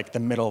be to like the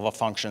middle of a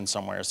function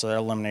somewhere, so that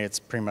eliminates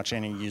pretty much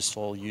any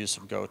useful use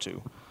of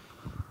goto.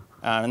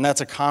 And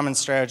that's a common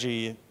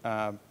strategy,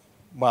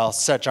 while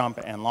set jump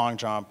and long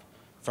jump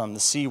from the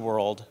C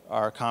world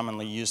are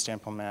commonly used to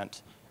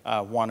implement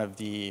one of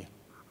the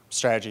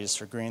strategies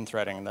for green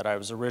threading that I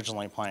was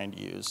originally planning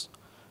to use.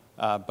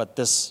 But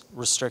this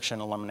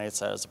restriction eliminates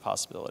that as a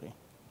possibility.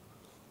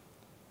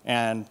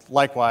 And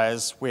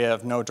likewise, we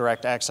have no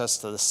direct access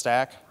to the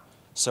stack,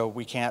 so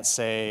we can't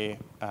say,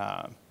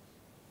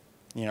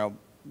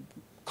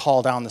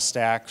 call down the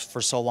stack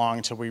for so long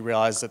until we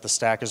realize that the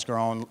stack has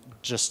grown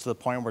just to the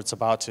point where it's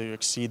about to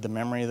exceed the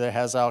memory that it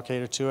has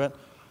allocated to it,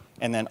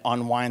 and then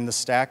unwind the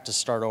stack to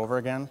start over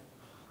again.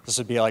 This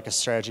would be like a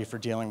strategy for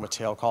dealing with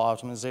tail call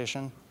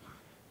optimization.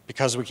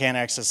 Because we can't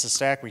access the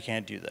stack, we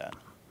can't do that.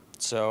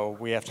 So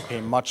we have to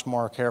pay much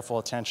more careful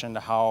attention to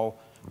how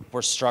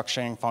we're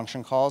structuring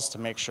function calls to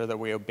make sure that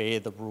we obey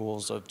the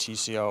rules of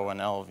TCO and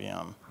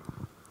LLVM.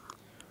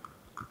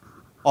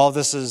 All of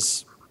this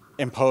is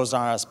imposed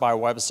on us by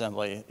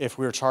WebAssembly. If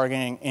we were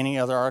targeting any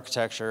other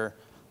architecture,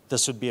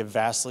 this would be a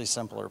vastly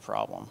simpler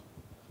problem.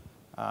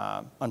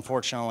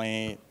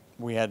 Unfortunately,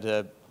 we had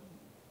to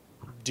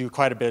do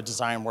quite a bit of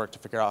design work to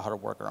figure out how to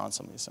work around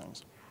some of these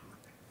things.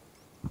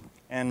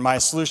 And my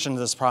solution to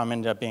this problem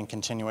ended up being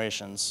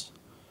continuations,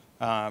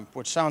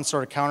 which sounds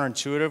sort of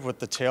counterintuitive with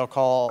the tail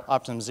call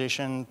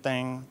optimization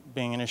thing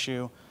being an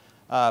issue.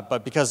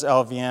 But because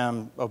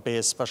LLVM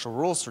obeys special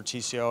rules for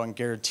TCO and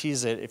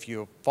guarantees it if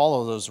you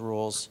follow those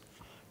rules,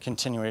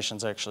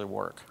 continuations actually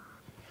work.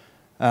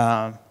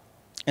 And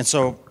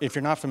so if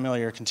you're not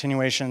familiar,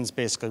 continuations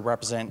basically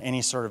represent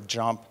any sort of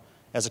jump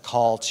as a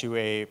call to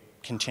a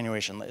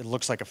continuation. It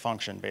looks like a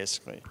function,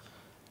 basically.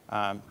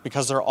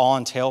 Because they're all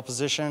in tail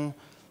position,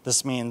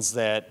 this means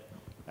that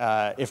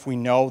if we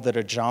know that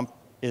a jump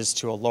is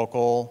to a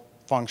local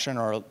function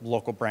or a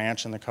local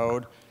branch in the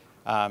code,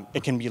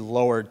 it can be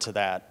lowered to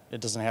that.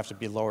 It doesn't have to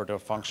be lowered to a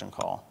function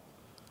call.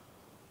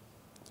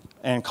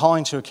 And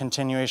calling to a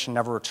continuation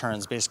never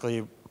returns. Basically,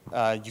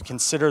 you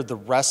consider the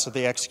rest of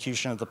the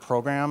execution of the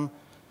program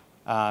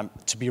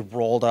to be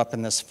rolled up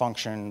in this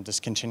function, this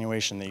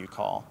continuation that you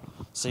call.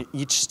 So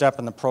each step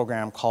in the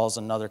program calls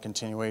another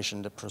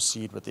continuation to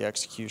proceed with the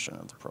execution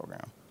of the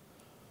program.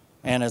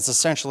 And it's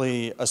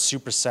essentially a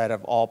superset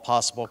of all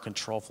possible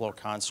control flow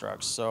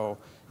constructs. So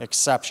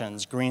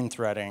exceptions, green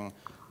threading,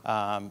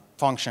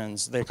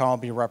 functions, they can all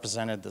be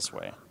represented this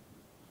way.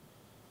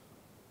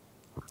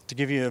 To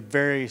give you a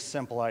very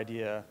simple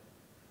idea,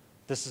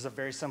 this is a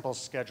very simple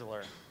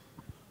scheduler.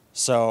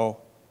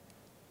 So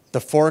the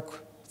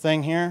fork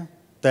thing here,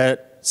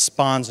 that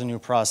spawns a new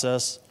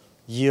process.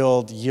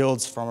 Yield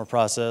yields from a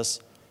process.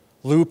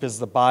 Loop is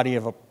the body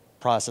of a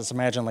process.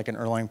 Imagine like an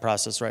Erlang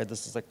process, right?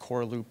 This is the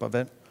core loop of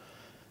it.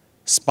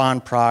 Spawn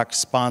proc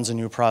spawns a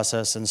new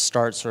process, and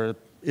start sort of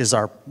is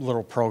our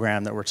little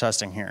program that we're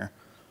testing here.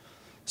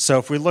 So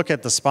if we look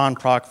at the spawn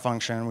proc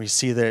function, we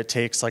see that it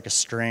takes like a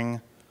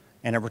string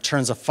and it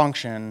returns a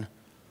function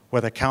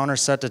with a counter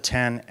set to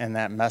 10 and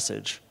that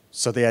message.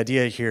 So the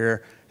idea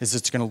here is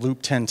it's going to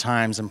loop 10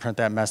 times and print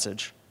that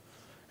message.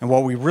 And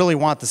what we really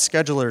want the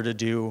scheduler to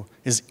do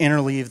is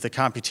interleave the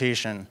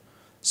computation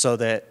so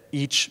that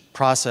each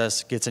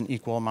process gets an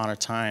equal amount of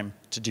time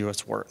to do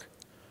its work.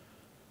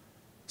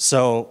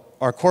 So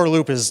our core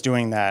loop is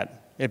doing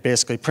that. It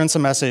basically prints a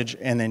message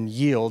and then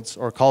yields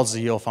or calls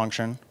the yield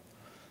function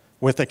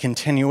with a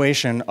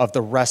continuation of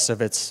the rest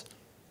of its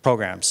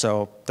program.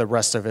 So the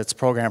rest of its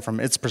program from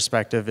its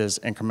perspective is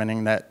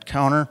incrementing that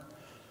counter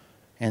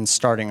and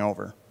starting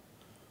over.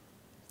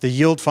 The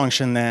yield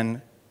function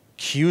then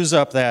queues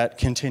up that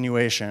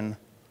continuation,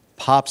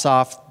 pops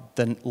off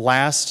the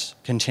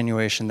last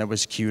continuation that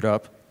was queued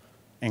up,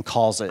 and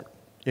calls it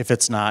if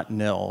it's not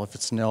nil. If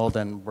it's nil,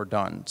 then we're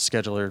done.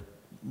 Scheduler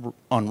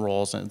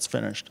unrolls and it's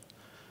finished.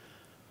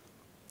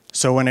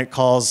 So when it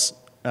calls,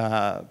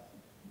 back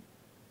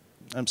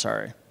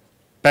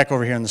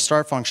over here in the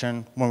start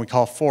function, when we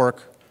call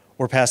fork,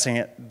 we're passing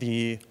it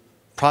the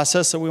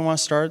process that we want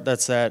to start.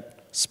 That's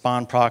that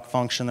spawn proc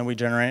function that we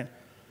generate.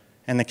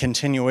 And the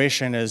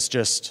continuation is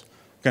just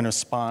going to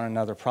spawn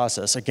another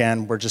process.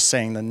 Again, we're just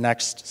saying the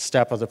next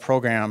step of the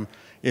program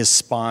is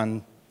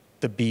spawn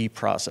the B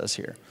process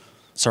here.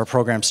 So our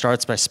program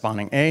starts by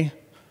spawning A,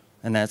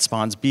 and that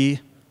spawns B.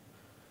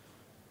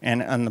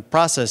 And on the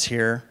process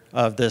here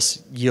of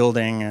this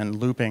yielding and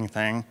looping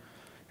thing,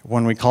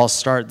 when we call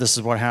start, this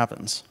is what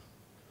happens.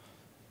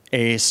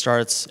 A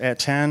starts at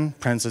 10,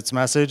 prints its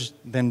message,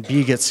 then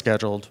B gets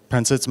scheduled,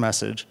 prints its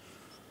message,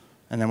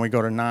 and then we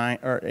go to 9,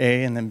 or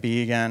A and then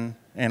B again,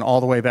 and all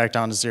the way back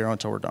down to 0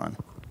 until we're done.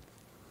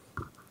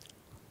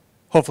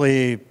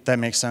 Hopefully that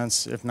makes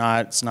sense. If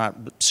not, it's not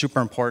super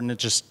important.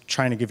 It's just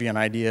trying to give you an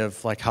idea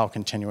of like how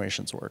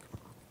continuations work.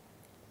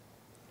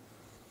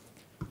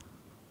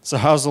 So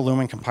how's the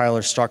Lumen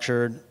compiler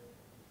structured?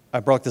 I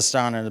broke this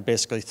down into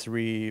basically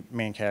 3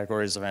 main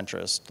categories of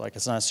interest. Like,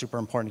 it's not super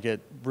important to get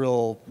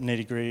real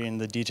nitty-gritty in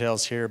the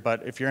details here,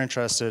 but if you're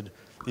interested,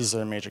 these are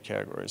the major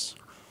categories.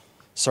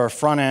 So our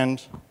front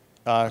end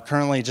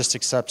currently just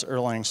accepts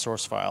Erlang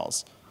source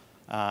files.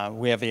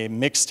 We have a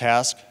mixed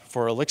task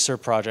for Elixir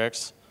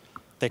projects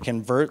that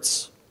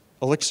converts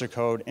Elixir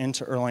code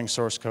into Erlang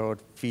source code,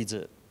 feeds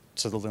it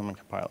to the Lumen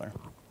compiler.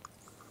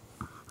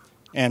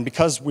 And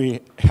because we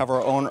have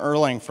our own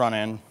Erlang front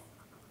end,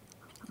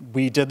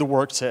 we did the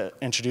work to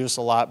introduce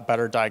a lot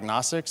better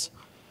diagnostics.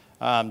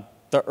 The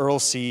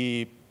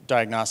ErlC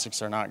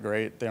diagnostics are not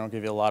great. They don't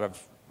give you a lot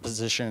of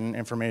position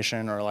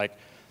information, or like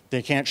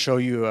they can't show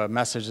you a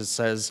message that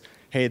says,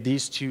 hey,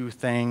 these 2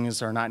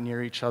 things are not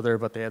near each other,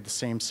 but they have the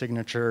same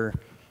signature.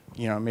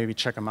 You know, maybe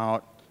check them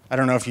out. I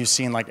don't know if you've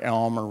seen like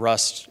Elm or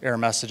Rust error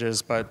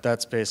messages, but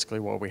that's basically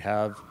what we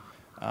have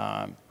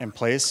in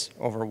place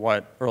over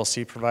what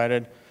ErlC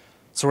provided.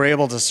 So we're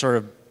able to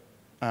sort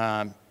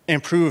of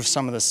improve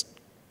some of the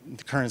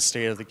current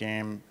state of the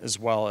game, as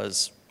well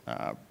as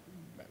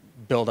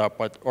build up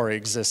what already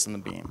exists in the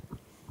beam.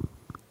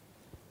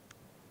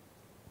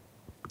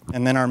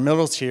 And then our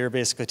middle tier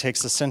basically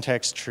takes the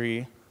syntax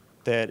tree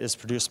that is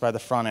produced by the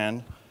front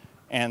end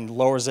and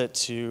lowers it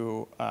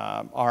to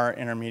our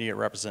intermediate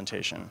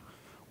representation,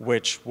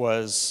 which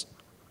was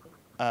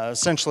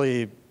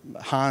essentially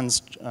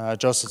Hans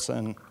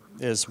Josephson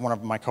is one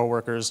of my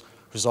coworkers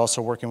who's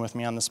also working with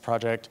me on this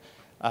project.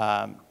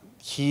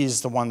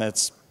 He's the one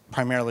that's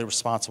primarily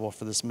responsible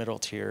for this middle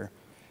tier.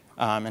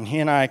 And he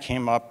and I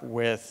came up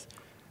with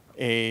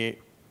a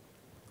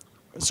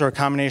sort of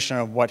combination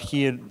of what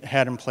he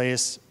had in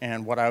place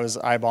and what I was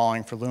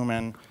eyeballing for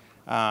Lumen.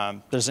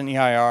 There's an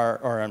EIR,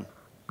 or an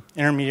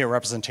intermediate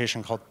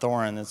representation called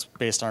Thorin, that's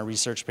based on a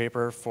research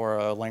paper for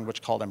a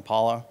language called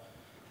Impala.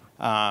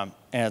 And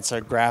it's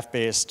a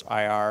graph-based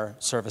IR,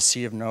 sort of a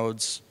sea of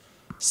nodes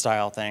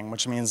style thing,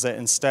 which means that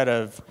instead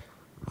of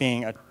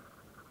being a,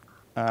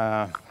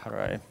 how do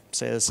I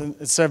say this?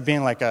 Instead of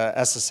being like a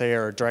SSA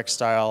or a direct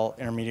style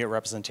intermediate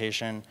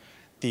representation,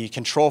 the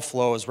control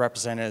flow is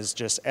represented as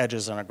just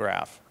edges on a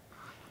graph.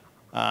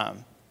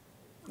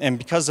 And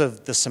because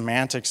of the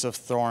semantics of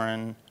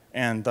Thorin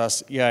and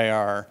thus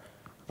EIR,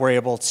 we're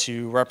able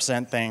to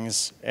represent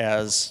things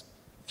as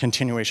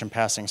continuation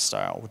passing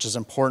style, which is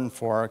important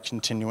for our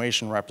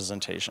continuation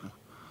representation.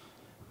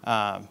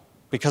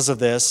 Because of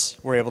this,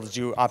 we're able to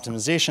do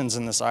optimizations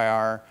in this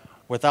IR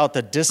without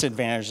the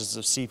disadvantages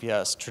of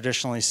CPS.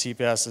 Traditionally,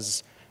 CPS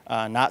is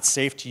not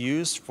safe to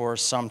use for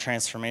some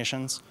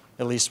transformations,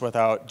 at least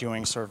without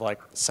doing sort of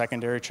like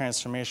secondary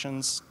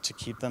transformations to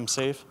keep them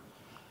safe.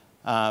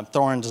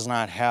 Thorin does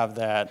not have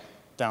that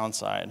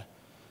downside.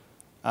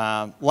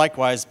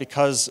 Likewise,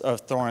 because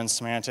of Thorin's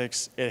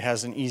semantics, it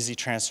has an easy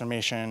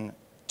transformation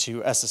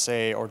to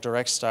SSA or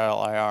direct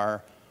style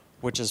IR,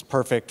 which is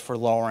perfect for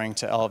lowering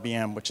to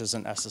LLVM, which is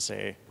an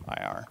SSA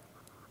IR.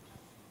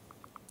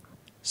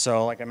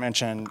 So like I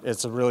mentioned,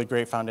 it's a really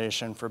great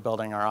foundation for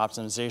building our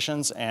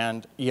optimizations,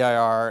 and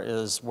EIR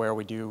is where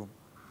we do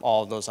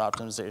all of those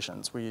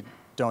optimizations. We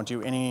don't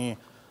do any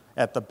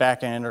at the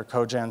back end or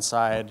cogen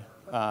side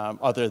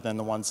other than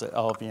the ones that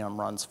LLVM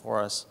runs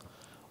for us.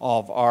 All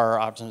of our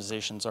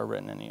optimizations are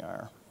written in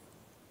EIR.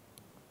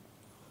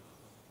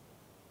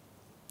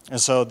 And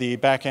so the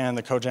back end,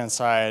 the cogen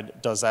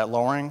side, does that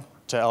lowering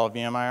to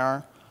LLVM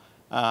IR,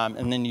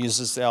 and then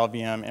uses the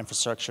LLVM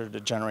infrastructure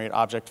to generate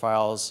object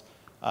files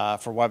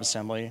for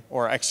WebAssembly,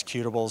 or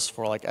executables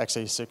for like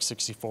x86,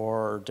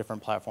 64, or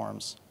different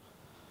platforms.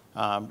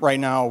 Right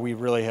now, we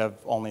really have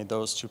only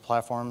those 2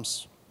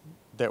 platforms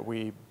that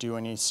we do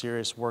any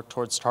serious work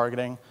towards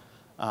targeting.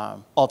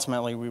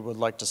 Ultimately, we would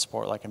like to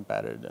support like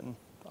embedded and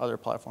other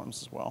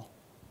platforms as well.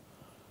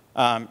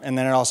 And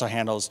then it also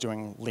handles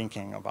doing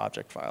linking of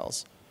object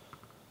files.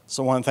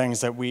 So one of the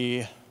things that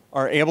we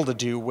are able to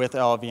do with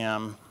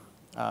LLVM,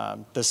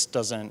 this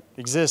doesn't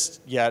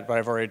exist yet, but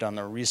I've already done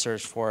the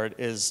research for it,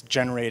 is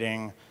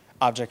generating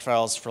object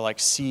files for like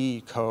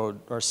C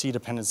code or C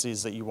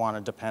dependencies that you want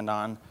to depend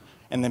on,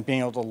 and then being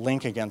able to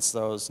link against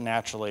those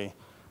naturally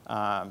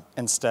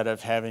instead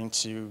of having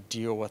to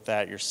deal with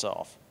that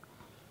yourself.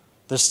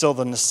 There's still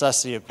the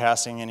necessity of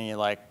passing any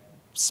like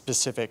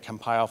specific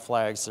compile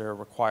flags that are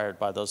required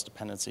by those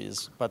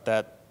dependencies, but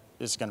that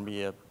is going to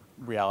be a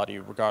reality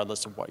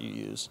regardless of what you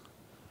use.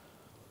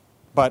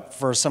 But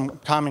for some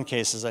common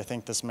cases, I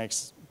think this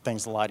makes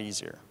things a lot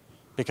easier,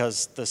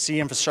 because the C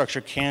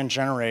infrastructure can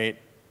generate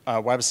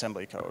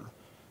WebAssembly code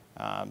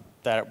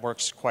that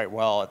works quite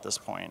well at this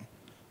point.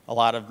 A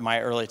lot of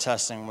my early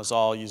testing was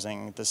all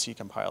using the C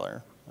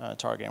compiler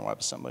targeting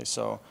WebAssembly.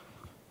 So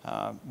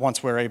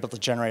once we're able to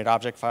generate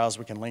object files,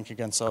 we can link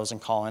against those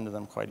and call into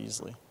them quite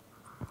easily.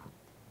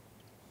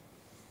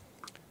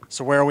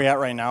 So where are we at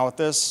right now with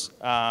this?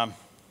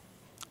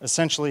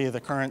 Essentially,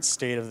 the current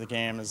state of the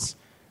game is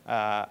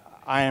I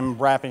am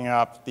wrapping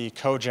up the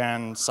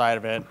cogen side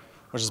of it,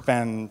 which has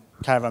been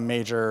kind of a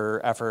major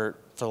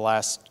effort for the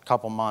last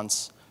couple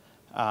months.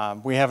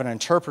 We have an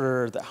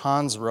interpreter that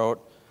Hans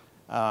wrote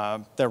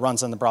that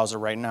runs in the browser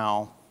right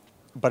now.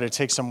 but it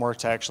takes some work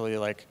to actually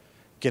like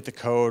get the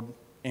code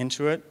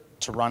into it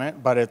to run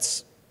it, but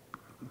it's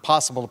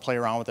possible to play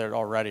around with it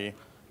already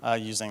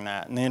using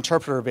that. And the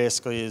interpreter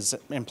basically is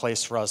in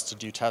place for us to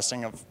do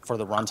testing for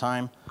the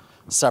runtime,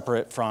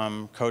 separate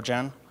from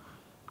CodeGen.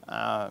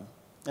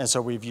 And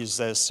so we've used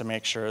this to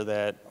make sure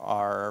that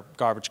our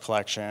garbage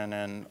collection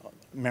and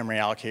memory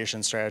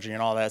allocation strategy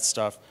and all that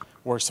stuff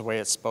works the way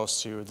it's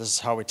supposed to. This is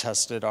how we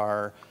tested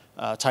our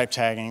type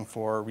tagging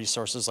for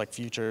resources like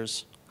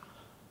futures.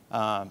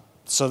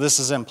 So this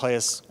is in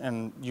place,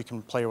 and you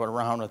can play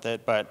around with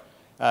it. But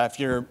if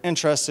you're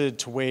interested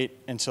to wait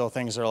until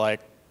things are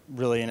like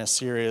really in a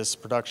serious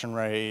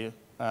production-ready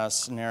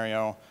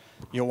scenario,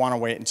 you'll want to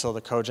wait until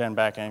the CodeGen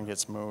backend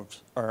gets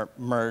moved or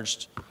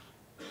merged.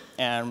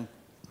 And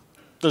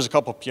there's a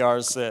couple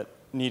PRs that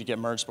need to get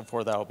merged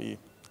before that'll be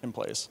in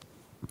place.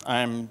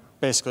 I'm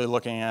basically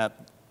looking at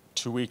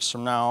 2 weeks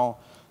from now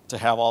to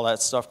have all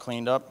that stuff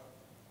cleaned up.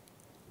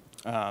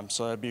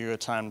 So that'd be a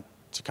good time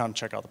to come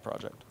check out the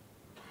project.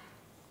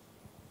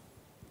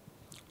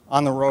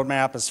 On the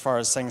roadmap, as far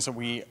as things that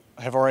we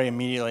have already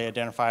immediately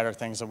identified are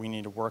things that we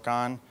need to work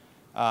on,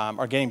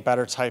 are getting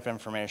better type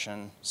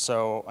information.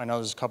 So I know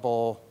there's a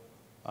couple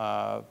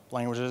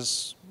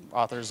languages,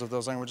 authors of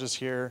those languages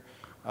here.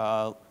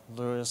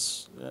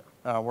 Lewis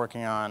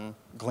working on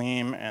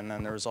Gleam, and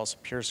then there was also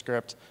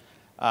PureScript.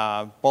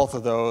 Both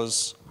of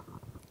those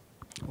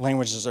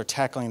languages are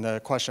tackling the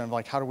question of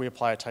like, how do we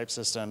apply a type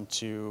system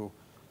to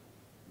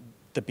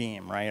the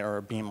Beam, right, or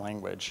a Beam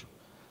language?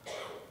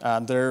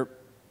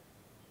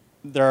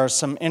 There are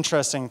some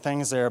interesting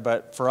things there,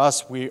 but for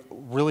us, we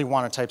really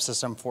want a type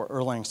system for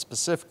Erlang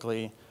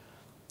specifically,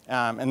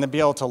 and to be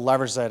able to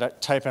leverage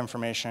that type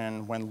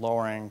information when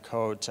lowering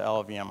code to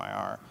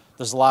LLVM-IR.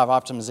 There's a lot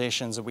of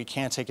optimizations that we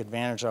can't take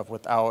advantage of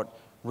without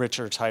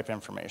richer type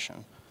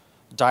information.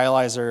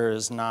 Dialyzer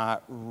is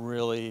not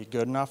really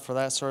good enough for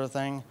that sort of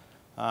thing.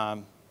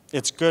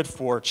 It's good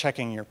for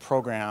checking your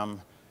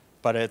program,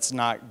 but it's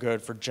not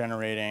good for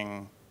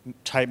generating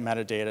type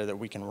metadata that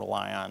we can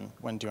rely on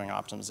when doing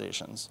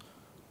optimizations.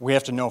 We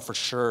have to know for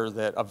sure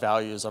that a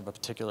value is of a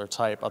particular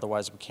type,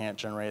 otherwise we can't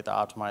generate the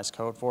optimized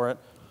code for it.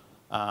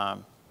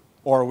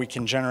 Or we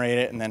can generate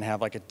it and then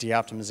have like a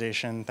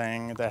de-optimization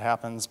thing that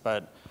happens,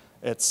 but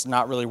it's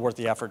not really worth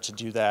the effort to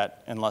do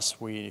that unless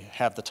we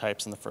have the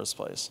types in the first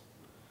place.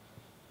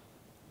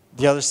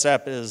 The other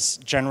step is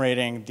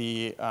generating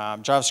the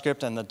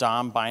JavaScript and the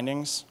DOM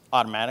bindings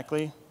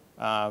automatically.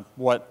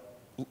 What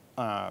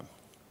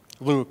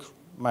Luke,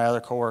 my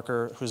other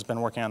coworker who's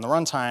been working on the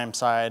runtime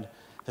side,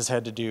 has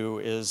had to do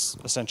is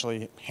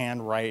essentially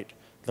hand write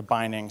the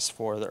bindings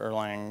for the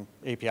Erlang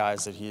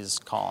APIs that he's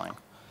calling.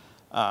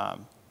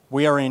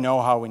 We already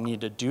know how we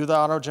need to do the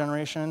auto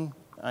generation,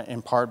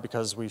 in part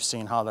because we've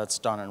seen how that's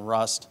done in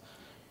Rust,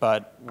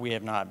 but we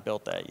have not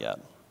built that yet.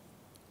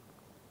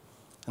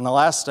 And the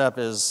last step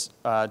is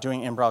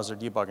doing in-browser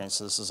debugging.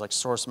 So this is like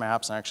source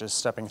maps and actually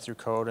stepping through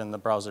code in the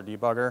browser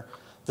debugger.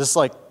 This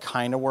like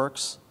kind of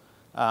works,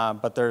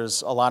 but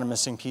there's a lot of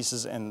missing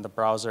pieces in the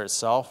browser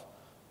itself.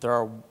 There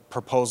are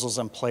proposals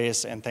in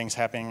place and things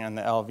happening on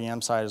the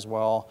LLVM side as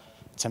well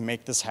to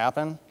make this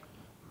happen.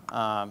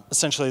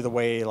 Essentially, the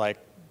way like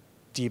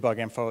debug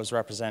info is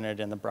represented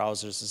in the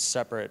browsers is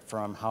separate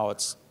from how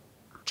it's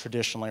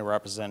traditionally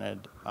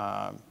represented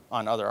on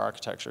other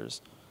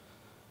architectures.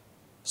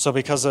 So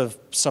because of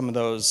some of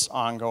those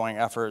ongoing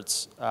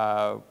efforts,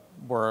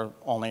 we're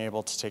only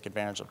able to take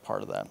advantage of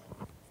part of that.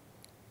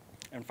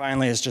 And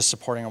finally, is just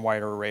supporting a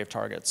wider array of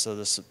targets. So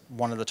this,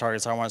 one of the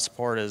targets I want to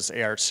support is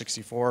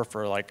AR64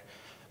 for like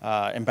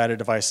embedded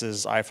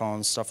devices,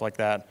 iPhones, stuff like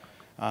that.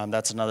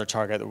 That's another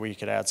target that we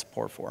could add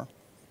support for.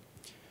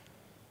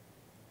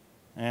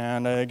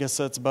 And I guess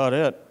that's about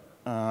it.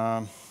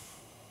 I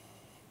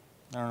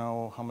don't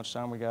know how much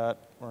time we got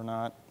or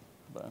not,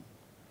 but.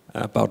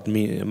 About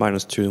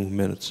 -2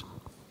 minutes.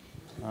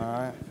 All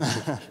right.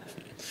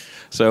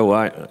 So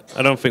I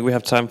don't think we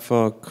have time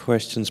for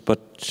questions,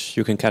 but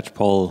you can catch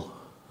Paul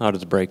out of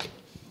the break.